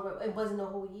little bit longer. It wasn't a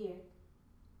whole year.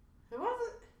 It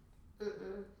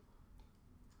wasn't?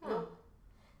 No.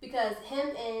 Because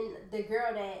him and the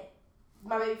girl that,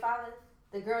 my baby father,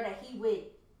 the girl that he with,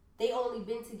 they only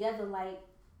been together like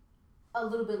a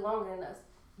little bit longer than us.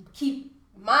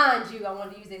 Mind you, I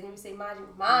wanted to use that. Let me say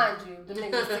mind you, the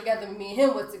nigga was together, me and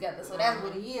him was together. So that's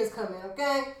where the years come in,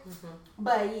 okay? Mm-hmm.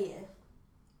 But yeah.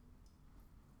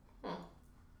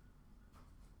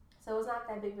 So it's not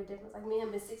that big of a difference. Like me and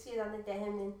him been 6 years. I think that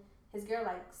him and his girl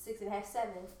like 6.5,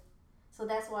 7. So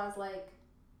that's why it's like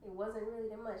it wasn't really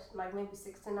that much. Like maybe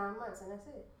 6 to 9 months, and that's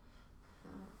it.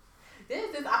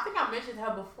 This I think I mentioned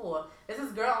her before. There's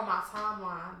this girl on my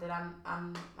timeline that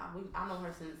I know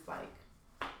her since like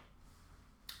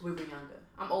we were younger.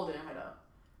 I'm older than her though.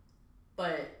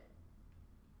 But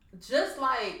just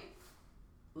like.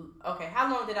 Okay,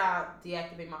 how long did I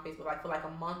deactivate my Facebook? Like for like a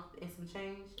month and some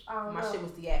change? My shit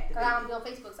was deactivated. Cause I don't be on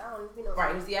Facebook, so I don't even know.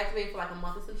 Right, it was deactivated for like a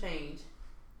month and some change.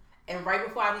 And right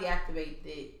before I deactivated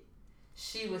it,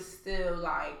 she was still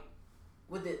like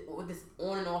with this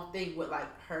on and off thing with like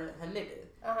her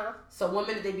nigga. So 1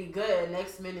 minute they be good,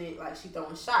 next minute like she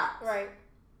throwing shots. Right.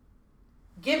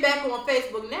 Get back on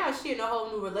Facebook now, she in a whole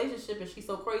new relationship and she's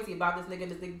so crazy about this nigga.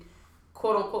 This nigga,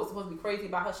 quote unquote, supposed to be crazy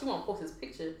about her. She won't post his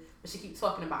picture, but she keeps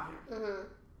talking about him.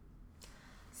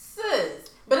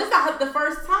 Sis, but it's not the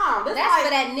first time. That's like, for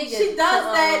that nigga. She does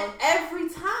that every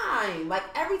time. Like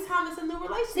every time it's a new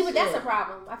relationship. See, but that's a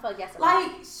problem. I feel like that's a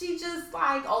problem. Like she just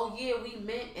like, oh yeah, we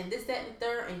met and this, that, and the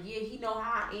third, and yeah, he know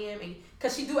how I am, and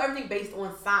cause she do everything based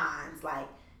on signs, like,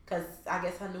 cause I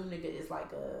guess her new nigga is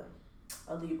like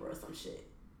a Libra or some shit,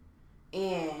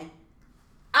 and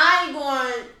I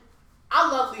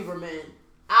love Libra men.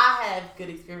 I have good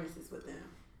experiences with them.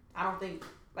 I don't think,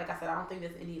 like I said, I don't think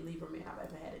there's any Libra men I've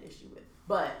ever had an issue with.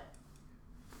 But,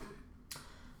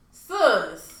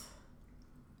 sis.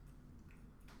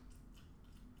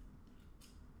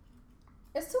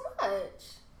 It's too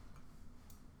much.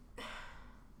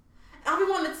 I be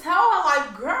wanting to tell her,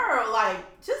 like, girl,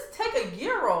 like, just take a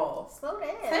year off. Slow down.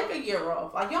 Take a year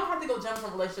off. Like, you don't have to go jump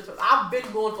from relationships. I've been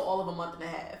going for all of a month and a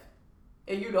half.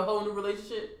 And you the whole new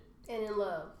relationship? And in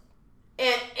love.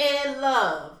 and in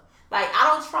love. Like, I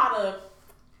don't try to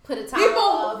put a time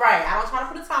on love. Right. I don't try to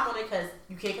put a time on it because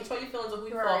you can't control your feelings of who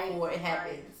you fall for. It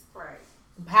happens. Right.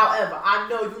 However, I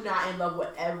know you're not in love with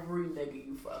every nigga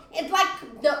you fuck with. It's like,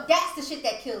 no, that's the shit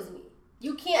that kills me.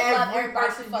 You can't love everybody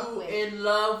you fuck with. In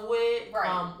love with.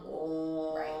 Right.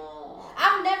 Right.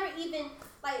 I've never even,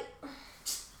 like,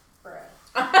 bruh.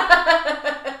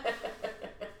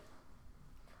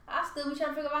 I still be trying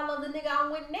to figure out if I love the nigga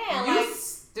I'm with now. You like,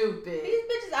 stupid. These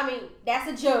bitches, I mean, that's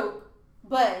a joke,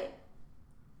 but,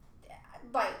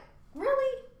 like,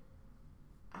 really?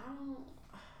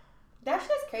 That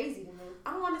shit's crazy to me.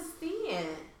 I don't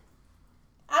understand.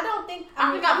 I don't think...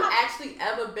 I think I've actually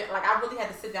ever been... Like, I really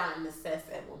had to sit down and assess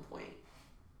at one point.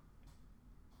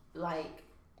 Like,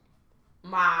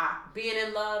 my being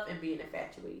in love and being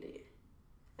infatuated.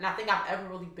 And I think I've ever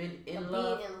really been in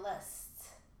love. Being in lust.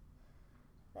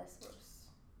 That's worse.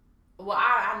 Well,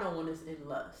 I know when it's in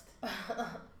lust.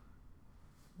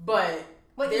 But...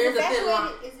 Wait, there's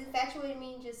is infatuated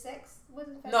mean just sex? What's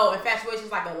infatuated? No, infatuation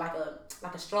is like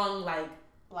a strong like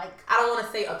I don't want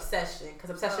to say obsession because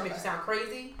obsession makes you sound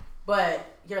crazy, but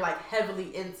you're like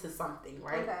heavily into something,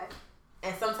 right? Okay.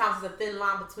 And sometimes there's a thin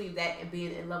line between that and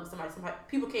being in love with somebody. Sometimes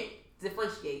people can't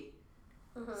differentiate.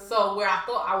 Mm-hmm. So where I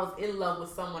thought I was in love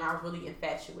with someone, I was really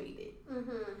infatuated.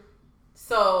 Mm-hmm.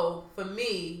 So for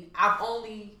me, I've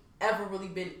only ever really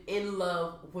been in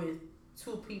love with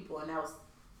two people, and that was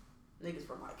niggas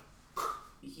from like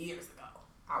years ago.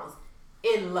 I was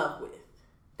in love with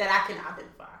that I can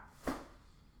identify.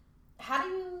 How do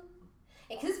you?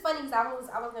 Because it's funny because I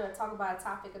was gonna talk about a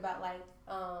topic about like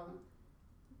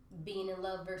being in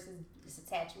love versus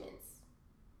disattachments.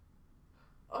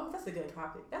 Oh, that's a good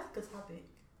topic. That's a good topic.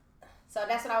 So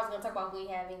that's what I was gonna talk about when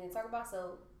we have anything to talk about.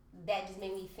 So that just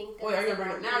made me think. Wait, are you gonna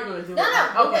bring it now? Or are you gonna do it?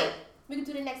 No. Okay. Wait. We can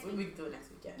do it next week. We can do it next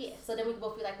week. Yes. Yeah. So then we can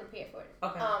both be like prepared for it.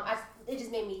 Okay. It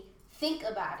just made me think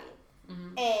about it,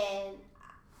 and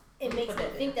it makes me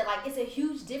think that like it's a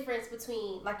huge difference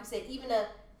between, like you said, even a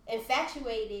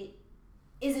infatuated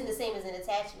isn't the same as an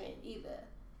attachment either,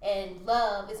 and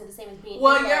love isn't the same as being.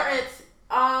 Well, in love.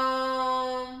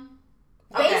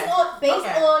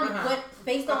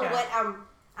 Based on what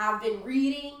I've been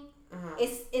reading,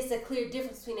 it's a clear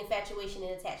difference between infatuation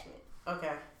and attachment.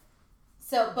 Okay.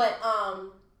 So, but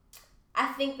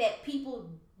I think that people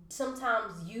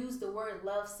sometimes use the word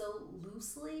love so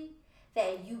loosely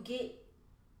that you get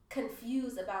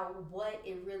confused about what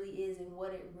it really is and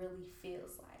what it really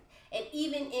feels like. And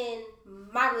even in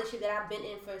my relationship that I've been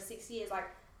in for 6 years, like,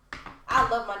 I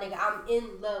love my nigga. I'm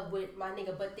in love with my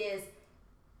nigga, but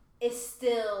it's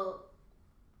still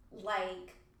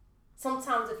like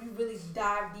sometimes if you really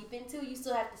dive deep into it, you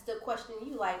still have to still question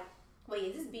you like, wait,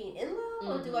 is this being in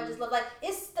love or do I just love? Like,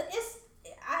 it's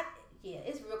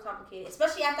real complicated.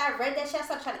 Especially after I read that shit, I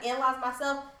started trying to analyze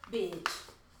myself. Bitch,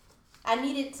 I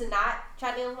needed to not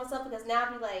try to analyze myself because now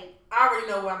I'd be like, I already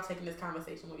know where I'm taking this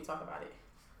conversation when we talk about it.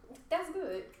 That's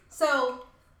good. So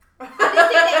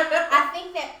I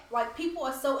think that like people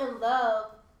are so in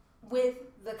love with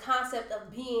the concept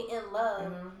of being in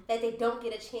love that they don't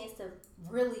get a chance to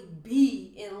really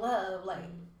be in love. Like,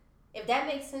 if that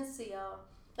makes sense to y'all.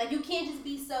 Like, you can't just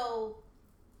be so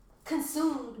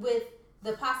consumed with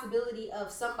the possibility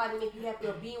of somebody making you happy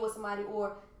or being with somebody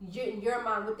or in your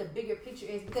mind what the bigger picture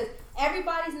is, because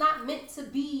everybody's not meant to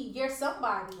be your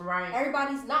somebody. Right.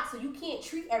 Everybody's not, so you can't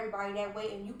treat everybody that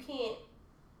way, and you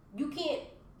can't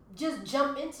just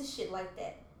jump into shit like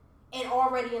that and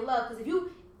already in love. Because if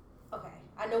you, okay,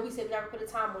 I know we said we never put a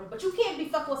time on it, but you can't be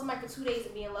fucking with somebody for 2 days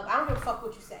and be in love. I don't give a fuck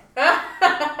what you say.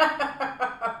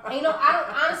 And,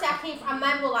 I'm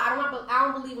not gonna lie, I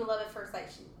don't believe in love at first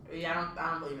sight shit. Yeah,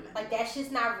 I don't believe in that. Like, that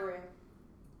shit's not real.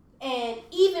 And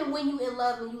even when you in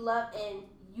love and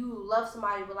you love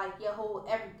somebody with like your whole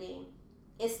everything,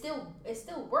 it's still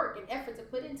work and effort to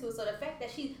put into it. So the fact that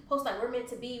she posts like we're meant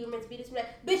to be this and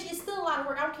that, bitch, it's still a lot of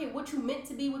work. I don't care what you meant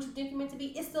to be, what you think you meant to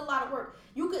be, it's still a lot of work.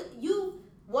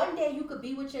 One day you could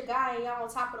be with your guy and y'all on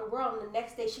top of the world, and the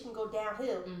next day she can go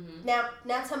downhill. Now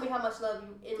tell me how much love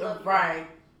you in love. Right.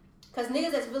 Because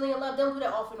niggas that's really in love don't do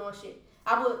that off and on shit.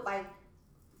 I would like.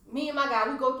 Me and my guy,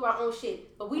 we go through our own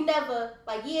shit, but we never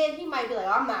like. Yeah, he might be like,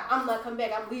 I'm not coming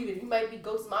back. I'm leaving. He might be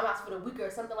ghosting my house for the week or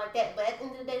something like that. But at the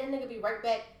end of the day, that nigga be right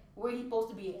back where he supposed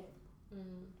to be at.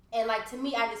 And like, to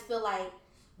me, I just feel like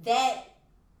that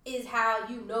is how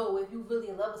you know if you really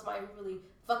in love with somebody, you really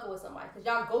fucking with somebody, because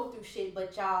y'all go through shit,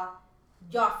 but y'all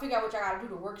figure out what y'all gotta do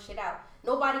to work shit out.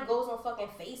 Nobody goes on fucking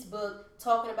Facebook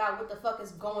talking about what the fuck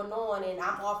is going on and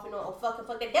I'm off and on or fuck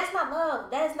that. That's not love.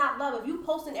 That is not love. If you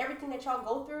posting everything that y'all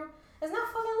go through, it's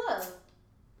not fucking love.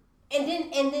 And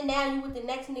then now you with the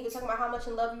next nigga talking about how much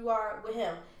in love you are with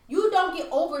him. You don't get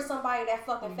over somebody that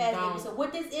fucking fast, baby. So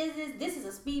what this is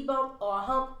a speed bump or a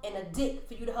hump and a dick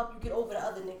for you to help you get over the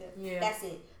other nigga. Yeah. That's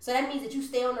it. So that means that you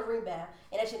stay on the rebound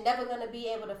and that you're never gonna be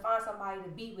able to find somebody to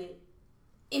be with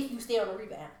if you stay on the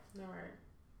rebound. All right.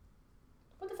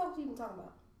 What the fuck was you even talking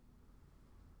about?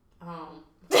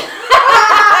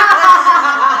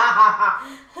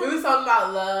 We was talking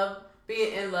about love,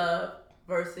 being in love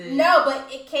versus. No,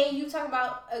 but you talking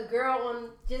about a girl on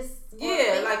just.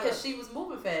 Yeah, like because she was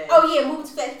moving fast. Oh yeah, moving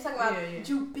too fast. You was talking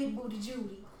about Big Booty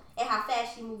Judy and how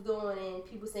fast she moved on and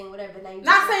people saying whatever.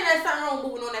 Not saying there's something wrong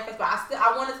moving on that fast, but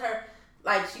I wanted her.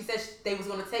 Like she said, they was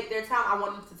going to take their time. I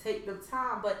want them to take their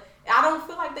time, but I don't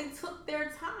feel like they took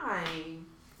their time,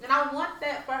 and I want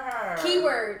that for her.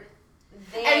 Keyword.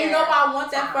 And you know why I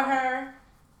want that for her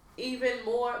even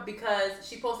more? Because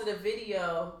she posted a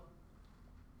video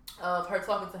of her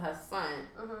talking to her son,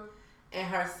 and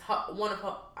one of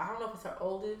her, I don't know if it's her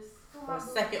oldest or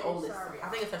second oldest. I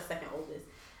think it's her second oldest,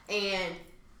 and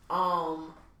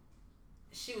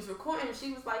she was recording.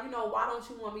 She was like, why don't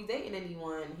you want me dating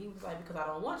anyone? He was like, because I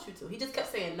don't want you to. He just kept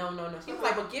saying no. She was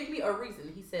like, but give me a reason.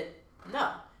 He said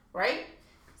no, right?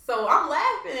 So I'm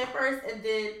laughing at first, and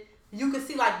then you could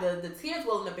see like the tears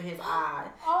welling up in his eye.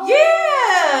 Oh.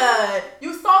 Yeah,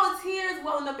 you saw the tears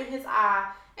welling up in his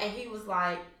eye, and he was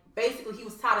like, basically, he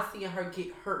was tired of seeing her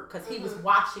get hurt because he was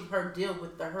watching her deal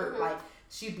with the hurt. Like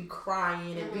she'd be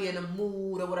crying and be in a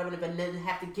mood or whatever, but then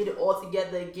have to get it all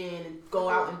together again and go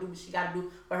out and do what she got to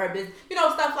do for her business,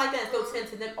 stuff like that. And feel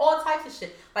tense and then all types of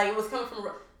shit. Like it was coming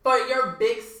from for your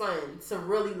big son to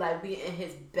really like be in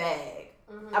his bag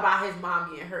about his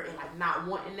mom getting hurt and like not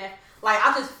wanting that. Like,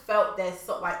 I just felt that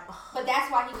so, like... Ugh. But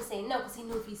that's why he was saying no, because he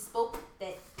knew if he spoke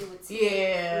that it would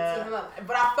tear him up.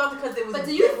 But I felt it because it was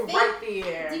right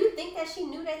there. Do you think that she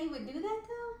knew that he would do that,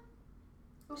 though?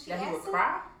 When she that he would him?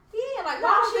 cry? Yeah, like, why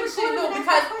why would she knew?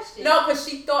 Because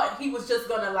she thought he was just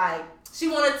going to, like... She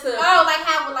wanted to... Oh, like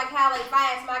how if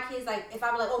I ask my kids, like, if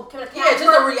I'm like, oh, can I just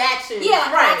a reaction. Yeah,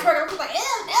 like, right. Can I twerk? I'm like,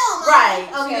 ew, no, right.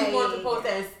 Okay, she just wanted to post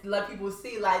that and let people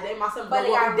see, like, my son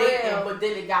was dating, but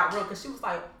then it got real, because she was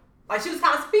like... Like, she was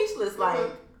kind of speechless,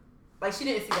 like she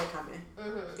didn't see that coming.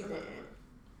 She didn't.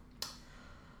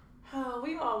 Oh,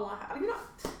 we all want, I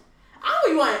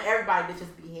really want everybody to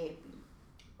just be happy.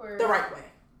 The right way.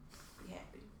 Be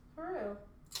happy. For real.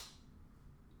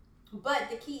 But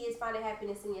the key is finding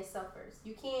happiness in yourself first.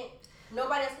 You can't,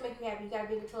 nobody else can make you happy. You gotta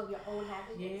be in control of your own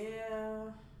happiness.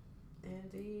 Yeah.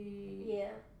 Indeed. Yeah.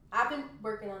 I've been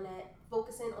working on that.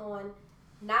 Focusing on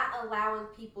not allowing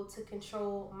people to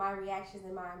control my reactions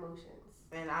and my emotions.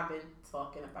 And I've been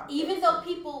talking about even that. Though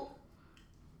people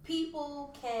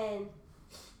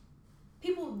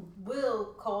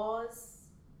will cause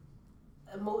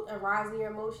a rise in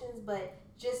your emotions, but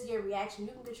just your reaction,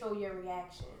 you can control your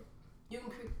reaction. You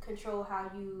can control how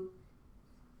you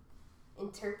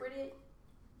interpret it.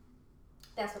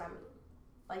 That's what I mean.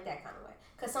 Like that kind of way.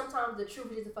 Because sometimes the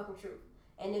truth is just the fucking truth.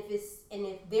 And if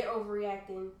they're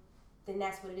overreacting, then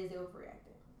that's what it is. They're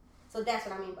overreacting. So that's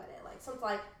what I mean by that. Like something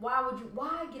like,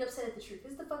 why get upset at the truth?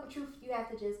 It's the fucking truth. You have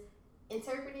to just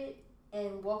interpret it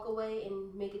and walk away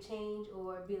and make a change,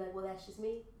 or be like, well, that's just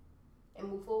me, and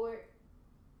move forward.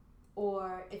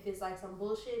 Or if it's like some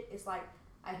bullshit, it's like,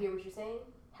 I hear what you're saying.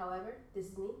 However, this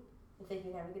is me, and thank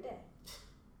you and have a good day.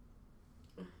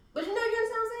 But you understand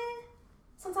what I'm saying?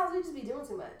 Sometimes we just be doing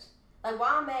too much. Like, why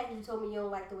I'm mad because you told me you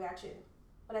don't like the way I chew.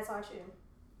 But that's how I chew.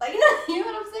 Like, you know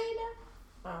what I'm saying now?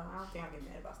 I don't think I get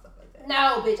mad about stuff like that.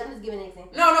 No, bitch, I'm just giving an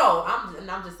example. No,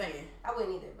 I'm just saying. I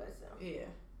wouldn't either, but still. Yeah.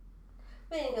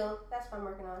 But anyhow, that's what I'm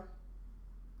working on.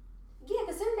 Yeah,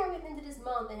 considering that we're at the end of this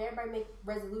month and everybody make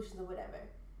resolutions or whatever.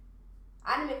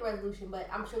 I didn't make a resolution, but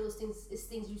I'm sure those things is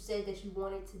things you said that you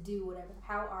wanted to do, whatever.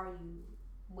 How are you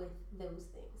with those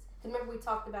things? Because remember we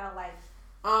talked about like...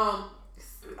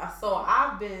 So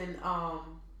I've been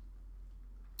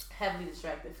heavily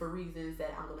distracted for reasons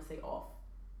that I'm going to say off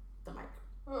the mic.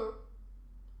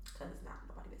 Because it's not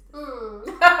nobody's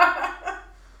business.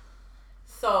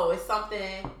 So it's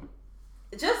something,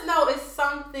 just know it's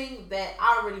something that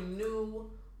I already knew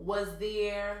was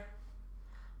there,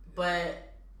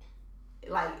 but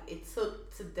like it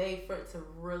took today for it to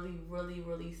really, really,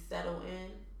 really settle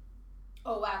in.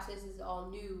 Oh wow, so this is all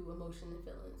new emotion and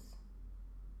feelings.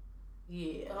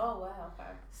 Yeah. Oh wow,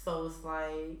 okay. So it's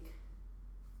like,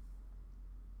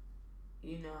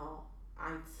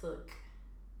 I took...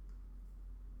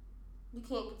 You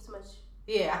can't give too much.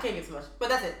 Yeah, I can't give too much. But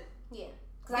that's it. Yeah.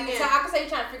 Because I can say you're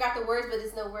trying to figure out the words, but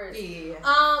there's no words. Yeah.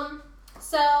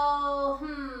 So,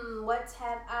 what what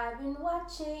have I been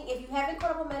watching? If you haven't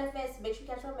caught up on Manifest, make sure you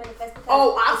catch up on Manifest. Because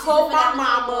I told my finale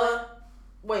mama.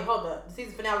 Wait, hold up. The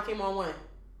season finale came on when?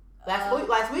 Last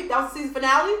week? That was the season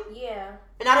finale? Yeah.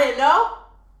 And I didn't know?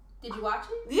 Did you watch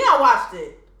it? Yeah, I watched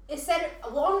it. It said it.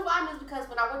 Well, only why I knew is because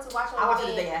when I went to watch it, I watched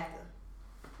it the day after.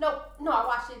 No, I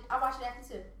watched it. I watched it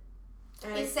after too.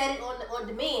 And It said it on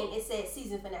demand. It said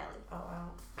season finale. Oh, I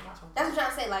don't watch it. That's what I'm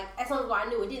trying to say. Like, as long as I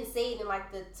knew, it didn't say it in like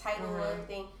the title or Mhm.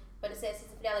 anything, but it said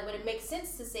season finale. But it makes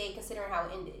sense to say it considering how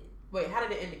it ended. Wait, how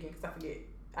did it end again? Because I forget.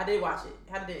 I did watch it.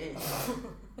 How did it end?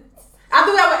 I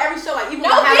do that with every show. Like, even No,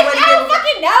 when bitch, I don't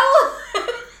fucking know.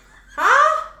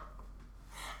 Huh?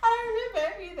 I don't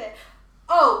remember either.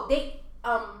 Oh, they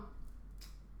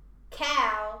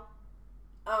Cal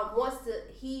wants to.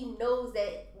 He knows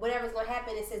that whatever's gonna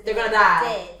happen, it says They're gonna die.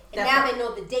 dead, and That's now right. they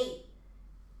know the date.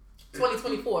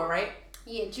 2024, right?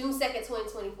 Yeah, June 2nd,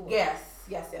 2024. Yes.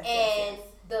 And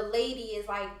the lady is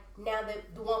like, now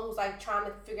that the one who's like trying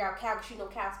to figure out Cal, 'cause she know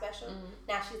Cal special. Mhm.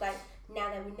 Now she's like, now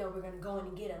that we know, we're gonna go in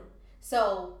and get him.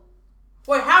 So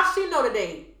Wait, how's she know the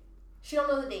date? she don't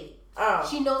know the date. Oh.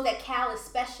 She knows that Cal is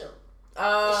special.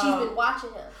 And she's been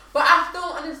watching him. But I still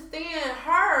don't understand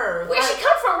her. Where like, she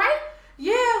come from, right?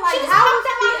 Yeah, like She just how popped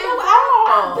is up she out of nowhere.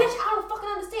 involved? Bitch, I don't fucking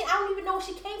understand. I don't even know where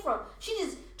she came from. She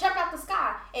just jumped out the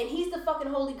sky, and he's the fucking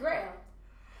Holy Grail.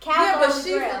 Cal's Yeah, the but Holy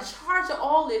she's Grail. in charge of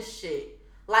all this shit.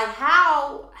 Like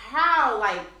how,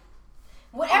 like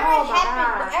Whatever Oh my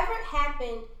God. whatever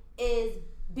happened is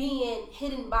being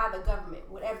hidden by the government.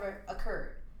 Whatever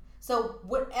occurred. So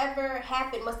whatever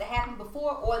happened must have happened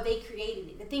before, or they created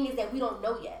it. The thing is that we don't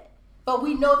know yet, but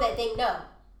we know that they know.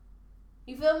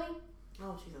 You feel me?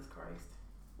 oh Jesus Christ.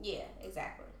 Yeah,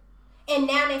 exactly. And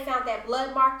now they found that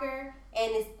blood marker,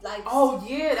 and it's like Oh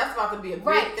yeah, that's about to be a big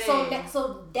right. thing.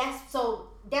 So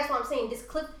that's what I'm saying.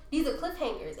 These are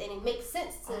cliffhangers, and it makes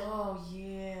sense to Oh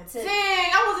yeah. to- Dang,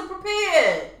 I wasn't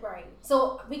prepared. right.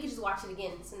 So we could just watch it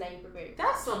again. So now you're prepared.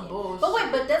 That's some bullshit. But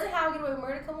wait, but doesn't How I Get Away with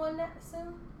Murder come on that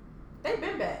soon? They've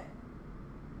been back.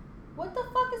 What the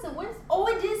fuck is it? When? Oh,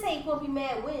 it did say gonna be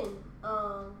mad when.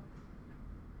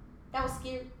 That was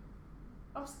scary.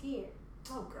 I'm scared.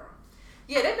 Oh girl.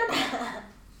 Yeah, they've been back.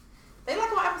 They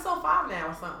like on episode 5 now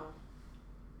or something.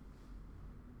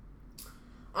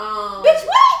 Bitch,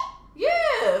 what? Yeah,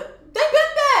 they've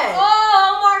been back.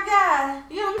 Oh my god.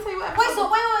 Yeah, let me tell you what. Wait,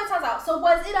 so wait, time's out. So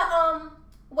was it a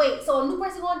wait, so a new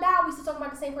person gonna die, or we still talking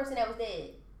about the same person that was dead?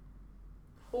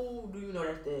 Who do you know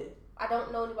that's dead? I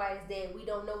don't know anybody that's dead. We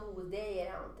don't know who was dead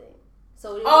yet, I don't think.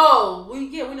 So it we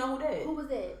know who dead. who was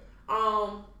dead?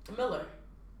 Miller.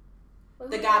 Was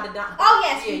The it guy dead? that died. Oh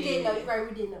yes, Yeah, we did yeah, know. yeah. You're right,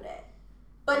 we did know that.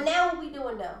 But now what we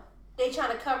doing though? They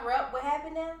trying to cover up what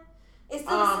happened now? It's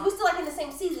still we still like in the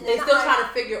same season. They It's still not like- trying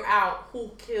to figure out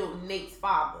who killed Nate's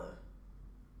father.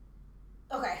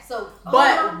 Okay, so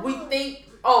But we think.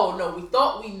 Oh no, we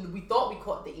thought we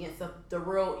caught the answer, the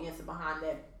real answer behind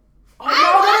that. Oh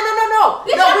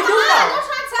no! Bitch, No, I'm we do lying. know. Don't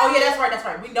try to tell Oh yeah, me. that's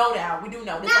right. We know now. We do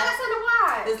know. Now that's on the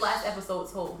watch. This last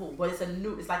episode told who, but it's a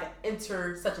new. It's like an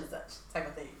enter such and such type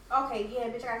of thing. Okay, yeah,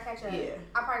 bitch, I gotta catch up. Yeah.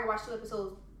 I probably watch 2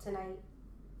 episodes tonight.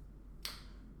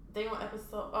 They on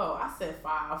episode. Oh, I said 5.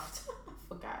 I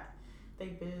forgot. They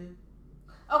been.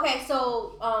 Okay,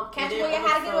 so catch And up then on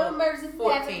How to Get Away with episode Murders if you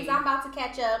haven't, 14. because I'm about to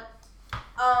catch up.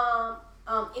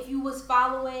 If you was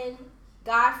following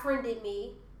God Friended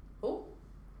Me, Who?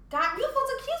 God, you supposed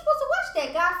to watch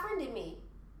that. God Friended Me.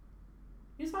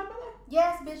 You saw that?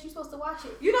 Yes, bitch, you supposed to watch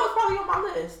it. You know it's probably on my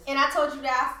list. And I told you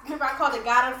that. Remember I called it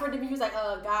God Unfriended Me. You was like,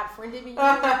 God Friended Me.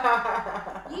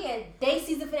 Yeah, day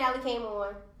season finale came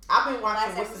on. I've been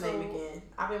watching. Last What's the name episode. again?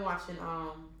 I've been watching.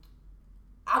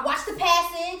 I watched The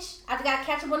Passage. I gotta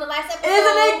catch up on the last episode.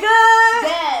 Isn't it good?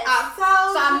 Yes. I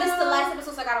told So I you. missed the last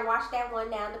episode, so I gotta watch that one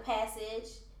now, The Passage.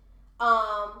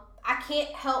 I can't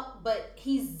help but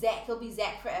he's Zach. He'll be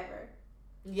Zach forever.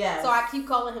 Yes. So I keep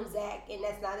calling him Zach, and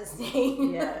that's not his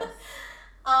name. Yes.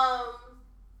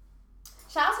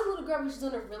 Shout out to Little Girl, she's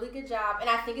doing a really good job, and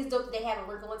I think it's dope that they have A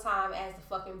Wrinkle in Time as the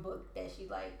fucking book that she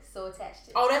like so attached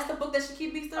to. Oh, that's the book that she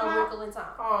keep beasting A about? Wrinkle in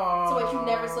Time. Oh. So wait, you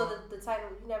never saw the title?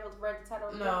 You never read the title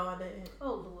of the book? No, I didn't.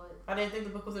 Oh Lord. I didn't think the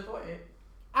book was important.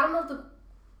 I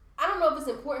don't know if it's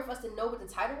important for us to know what the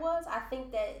title was. I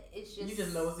think that it's just You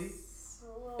just nosy.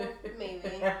 Well, maybe.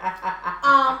 And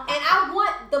I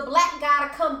want the black guy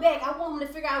to come back. I want him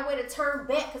to figure out a way to turn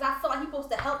back because I feel like he's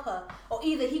supposed to help her, or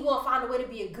either he gonna find a way to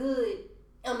be a good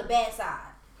on the bad side.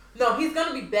 No, he's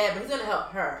gonna be bad, but he's gonna help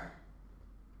her.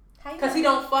 How you Cause know? he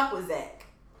don't fuck with Zach,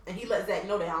 and he let Zach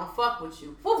know that I don't fuck with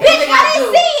you. Well, bitch, Everything I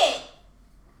didn't see it.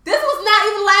 This was not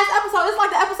even the last episode. It's like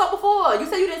the episode before. You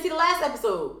said you didn't see the last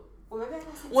episode. Well, maybe I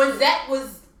didn't see When Zach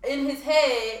was in his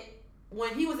head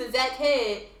when he was in Zach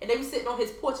Head and they were sitting on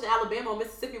his porch in Alabama or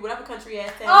Mississippi, whatever country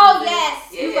ass town. Oh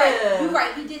yes, yeah. You're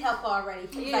right. He did help her already.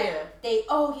 He was Yeah. like,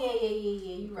 yeah.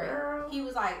 You right. Girl. He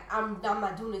was like, I'm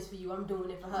not doing this for you. I'm doing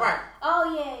it for her. Right.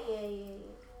 Oh yeah.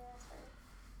 That's right.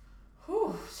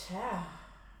 Whew, child.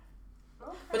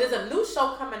 Okay. But there's a new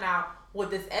show coming out with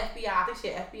this FBI. I think she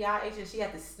an FBI agent. She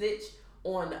had to snitch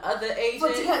on the other agent.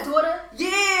 But to her daughter?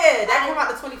 Yeah, that came out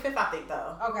the 25th, I think,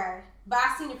 though. Okay. But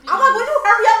I seen the preview. I'm like, will you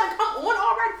hurry up and come on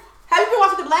already? Have you been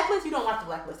watching The Blacklist? You don't watch The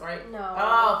Blacklist, right? No.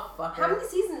 Oh, fuck. How many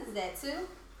seasons is that? 2?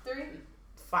 3?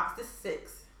 Fox, this is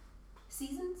 6.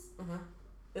 Seasons? Mm-hmm.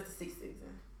 This is 6th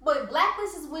season. But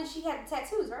Blacklist is when she had the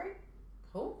tattoos, right?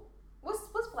 Who? What's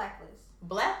Blacklist?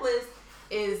 Blacklist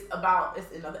is about,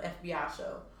 it's another FBI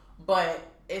show, but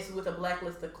it's with a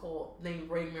blacklister called named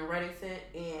Raymond Reddington,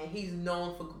 and he's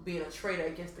known for being a traitor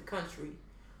against the country.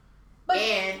 But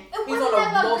and it he's wasn't on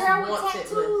that the a most girl with wanted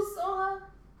tattoos list. on her?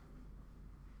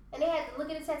 And they had to look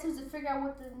at the tattoos to figure out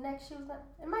what the next she was like.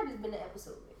 It might have just been an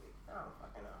episode, maybe. I don't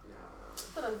fucking know.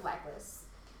 Put on the Blacklist.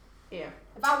 Yeah.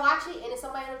 If I watch it and it's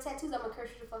somebody with tattoos, I'm gonna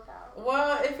curse you the fuck out.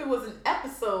 Well, if it was an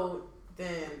episode,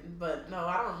 then, but no,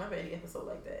 I don't remember any episode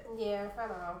like that. Yeah, I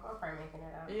don't know. I'm probably making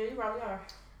it up. Yeah, you probably are.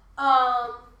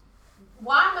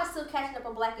 Why am I still catching up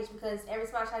on Blackish? Because every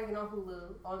time I try to get on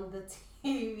Hulu, on the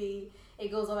TV, it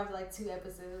goes on after like 2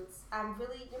 episodes.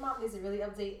 Your mom needs to really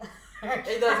update.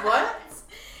 It does what?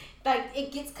 Like,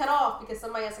 it gets cut off because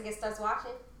somebody else, I guess, starts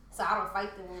watching. So I don't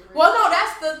fight them. Well, no,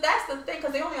 that's the thing,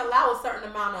 because they only allow a certain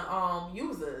amount of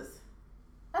users.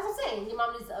 That's what I'm saying. Your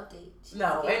mom needs to update.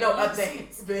 No, ain't no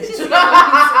updates, bitch.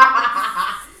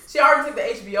 She She already took the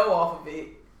HBO off of it.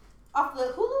 Off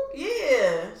the Hulu?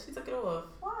 Yeah, she took it off.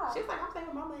 Why? She was like, I'm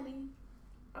saving my money.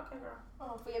 Okay, girl.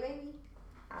 Oh, for your baby?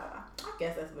 I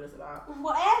guess that's what it's about.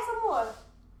 Well, add some more.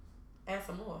 Add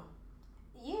some more.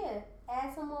 Yeah,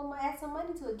 add some more. Add some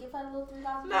money to it. Give her a little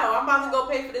 $3,000. No, I'm about to go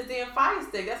pay for this damn Fire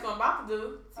Stick. That's what I'm about to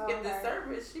do to get this Okay.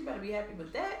 service. She better be happy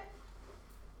with that.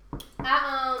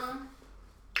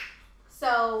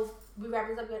 So we wrap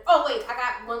this up again. Oh wait, I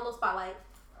got one little spotlight.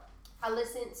 I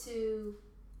listened to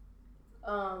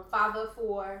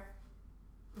 504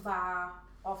 by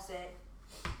Offset.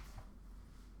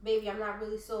 Baby, I'm not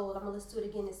really sold. I'm gonna listen to it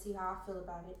again and see how I feel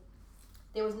about it.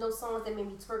 There was no songs that made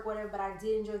me twerk, whatever, but I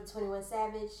did enjoy the 21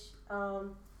 Savage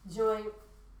joint.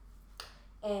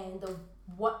 And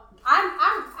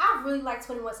I really like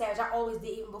 21 Savage. I always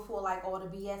did, even before like all the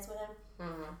BS with him.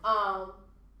 Mm-hmm.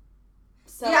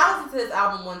 So yeah, I listened to his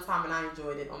album one time and I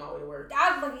enjoyed it on my way to work.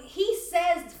 I was like, he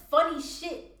says funny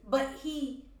shit, but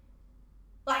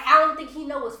I don't think he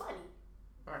knows what's funny.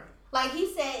 Right. Like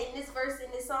he said in this verse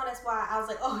in this song, that's why I was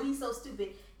like, oh, he's so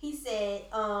stupid. He said, he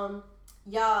was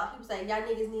like, y'all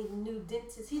niggas need a new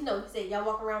dentist. He said, y'all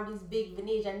walk around with these big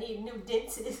veneers, y'all need a new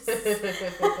dentist.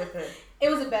 It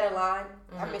was a better line.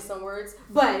 I missed some words,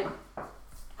 but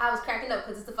I was cracking up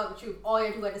because it's the fucking truth. All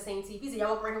y'all do got the same teeth. He said,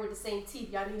 y'all walk around here with the same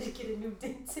teeth. Y'all need to get a new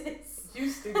dentist. You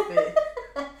stupid.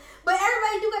 But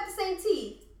everybody do got the same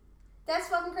teeth. That's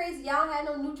fucking crazy. Y'all don't have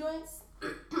no new joints.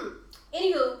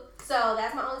 Anywho, so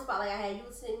that's my only spotlight I had. You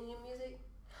listening to your music?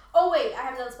 Oh wait, I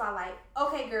have another spotlight.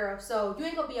 Okay, girl. So you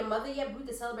ain't gonna be a mother yet, but we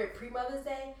can celebrate pre-Mother's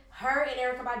Day. Her and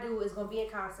Erykah Badu is gonna be in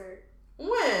concert.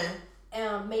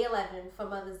 When? May 11th for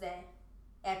Mother's Day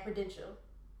at Prudential.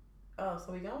 Oh,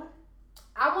 so we going?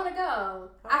 I want to go.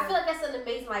 Okay. I feel like that's an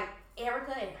amazing, like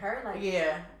Erykah and her, like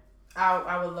Yeah,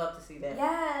 I would love to see that.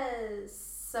 yes.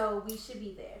 So we should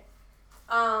be there.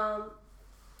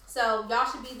 So y'all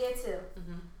should be there too.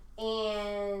 Mm-hmm.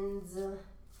 And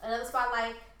another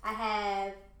spotlight, I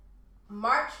have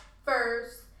March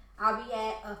 1st. I'll be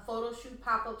at a photo shoot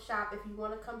pop-up shop. If you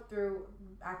want to come through,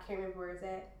 I can't remember where it's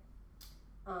at.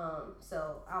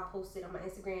 So I'll post it on my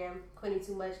Instagram. Queenie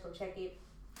Too Much. Go check it.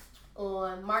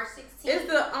 On March 16th. Is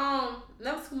the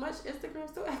Never Too Much Instagram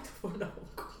still active or no?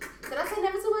 Did I say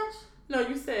never too much? No,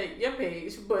 you said your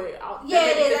page, but Yeah,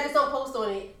 it is. I just don't post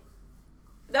on it.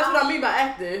 That's what I mean by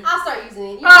active. I'll start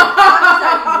using it.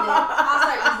 I'll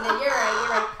start using it. You're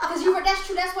right. Because that's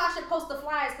true. That's why I should post the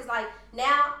flyers. Because like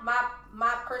now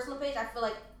my personal page, I feel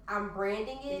like I'm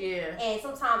branding it. Yeah. And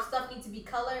sometimes stuff needs to be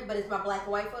colored, but it's my black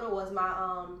and white photo or it's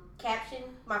my caption,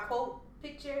 my quote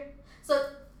picture. So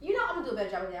I'm gonna do a better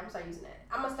job with that. I'm gonna start using that.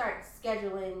 I'm gonna start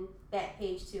scheduling that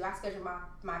page too. I schedule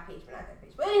my page, but not that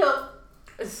page. But anywho,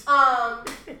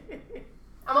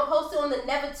 I'm gonna post it on the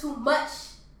Never Too Much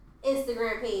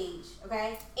Instagram page,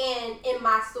 okay? And in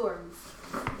my stories.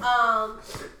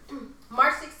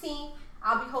 March 16th,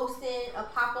 I'll be hosting a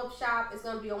pop-up shop. It's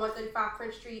gonna be on 135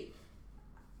 Prince Street.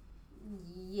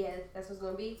 Yeah, that's what's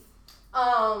gonna be.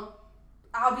 I'll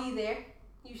be there.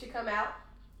 You should come out.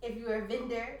 if you're a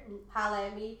vendor, holla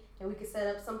at me and we can set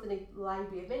up something to allow you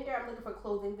to be a vendor. I'm looking for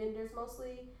clothing vendors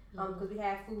mostly, because we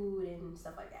have food and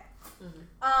stuff like that.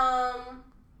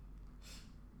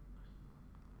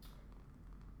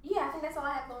 Yeah, I think that's all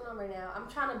I have going on right now. I'm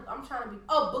trying to be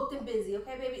booked and busy,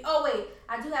 okay, baby. Oh wait,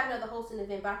 I do have another hosting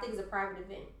event, but I think it's a private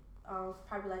event.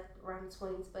 Probably like around the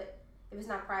 20s, but if it's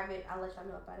not private, I'll let y'all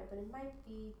know about it. But it might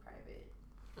be private.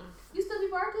 You still be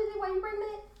bartending while you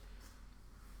pregnant?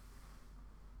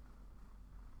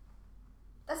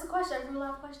 That's a question. A real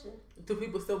life question. Do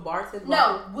people still bartend?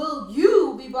 No. Will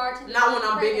you be bartending? Not when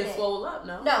I'm big and swole up.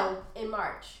 No. No, in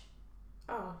March.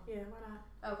 Oh yeah, why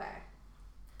not? Okay.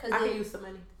 I can use some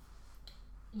money.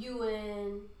 You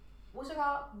and what's it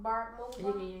called? Yin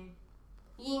and Yang.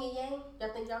 Yin and Yang.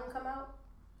 Y'all think y'all can come out?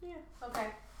 Yeah. Okay.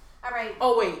 All right.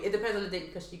 Oh wait, it depends on the date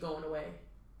because she's going away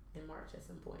in March at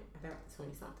some point. I think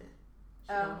 20 something. She's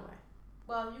going away.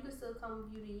 Well, you can still come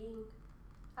view the Yin.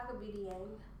 I could be the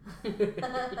Yang.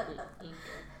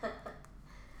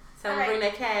 Tell them bring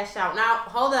that cash out. Now,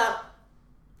 hold up.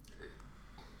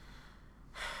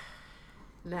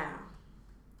 Now,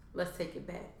 let's take it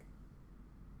back.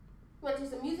 You want to do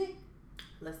some music?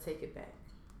 Let's take it back.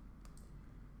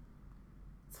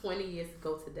 20 years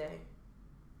ago today,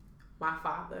 my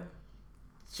father,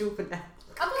 Juvenile.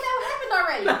 I thought that happened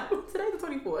already. No, today's the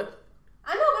 24th.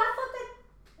 I know, but I thought that.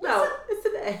 No, it's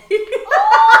today. Oh!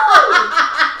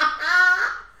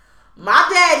 My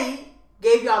daddy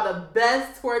gave y'all the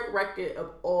best twerk record of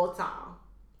all time.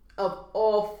 Of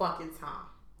all fucking time.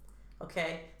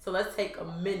 Okay? So let's take a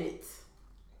minute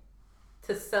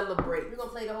to celebrate. We're gonna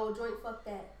play the whole joint. Fuck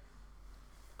that.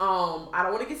 I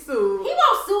don't want to get sued. He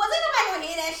won't sue us. Ain't nobody gonna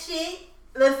hear that shit.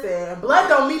 Listen, blood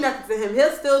don't mean nothing to him.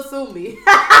 He'll still sue me.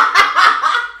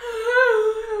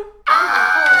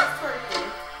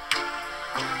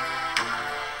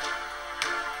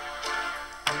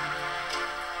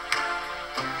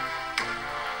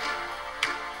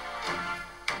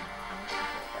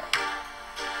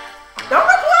 Don't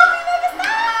record me, nigga.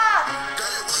 Stop.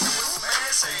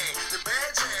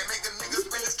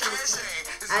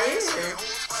 I am.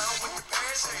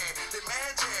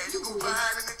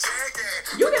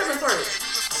 You get him a twerk.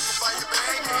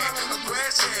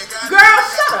 Girl,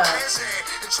 shut up.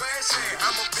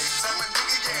 I'm a big time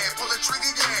nigga, yeah. Pull a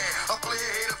trigger, yeah. I play a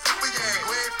hater, flipper, yeah.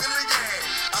 Go ahead, fill it, yeah.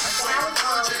 I'm the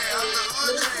hood, yeah. I'm the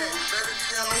hood, yeah. Better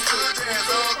be on the good, yeah. It's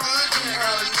all good, yeah.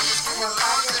 Got a nigga screaming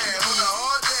loud, yeah. On the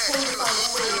hard, yeah.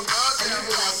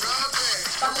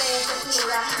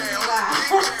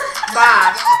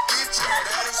 Bye.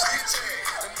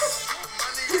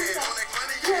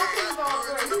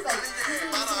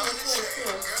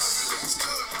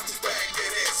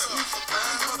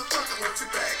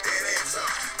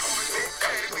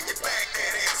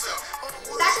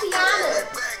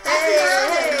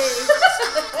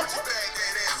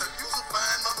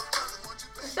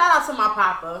 Shout out to my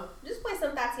papa. Just play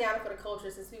some Tatiana for the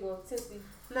culture since we.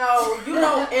 No, you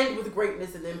don't end with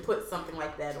greatness and then put something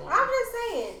like that on. I'm just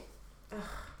saying.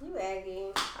 You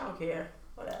aggy. I don't care.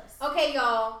 What else? Okay,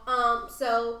 y'all.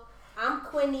 So I'm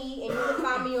Quinny, and you can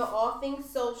find me on all things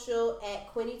social at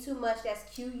Quinny Too Much. That's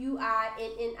QUINNIETOOMUCH.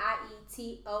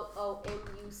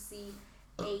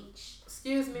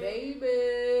 Excuse me,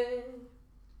 baby.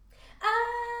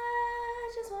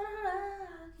 I just wanna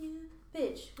rock you,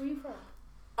 bitch. Where you from?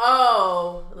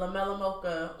 Oh, Lamella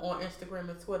Mocha on Instagram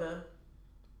and Twitter.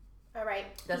 All right.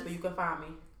 That's where you can find me.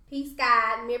 Peace,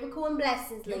 God, miracle and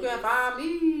blessings. You ladies. can find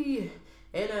me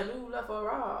in a new left for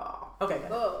raw. Okay,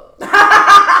 guys.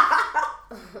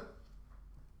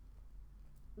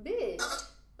 Bitch.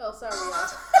 Oh, sorry, y'all.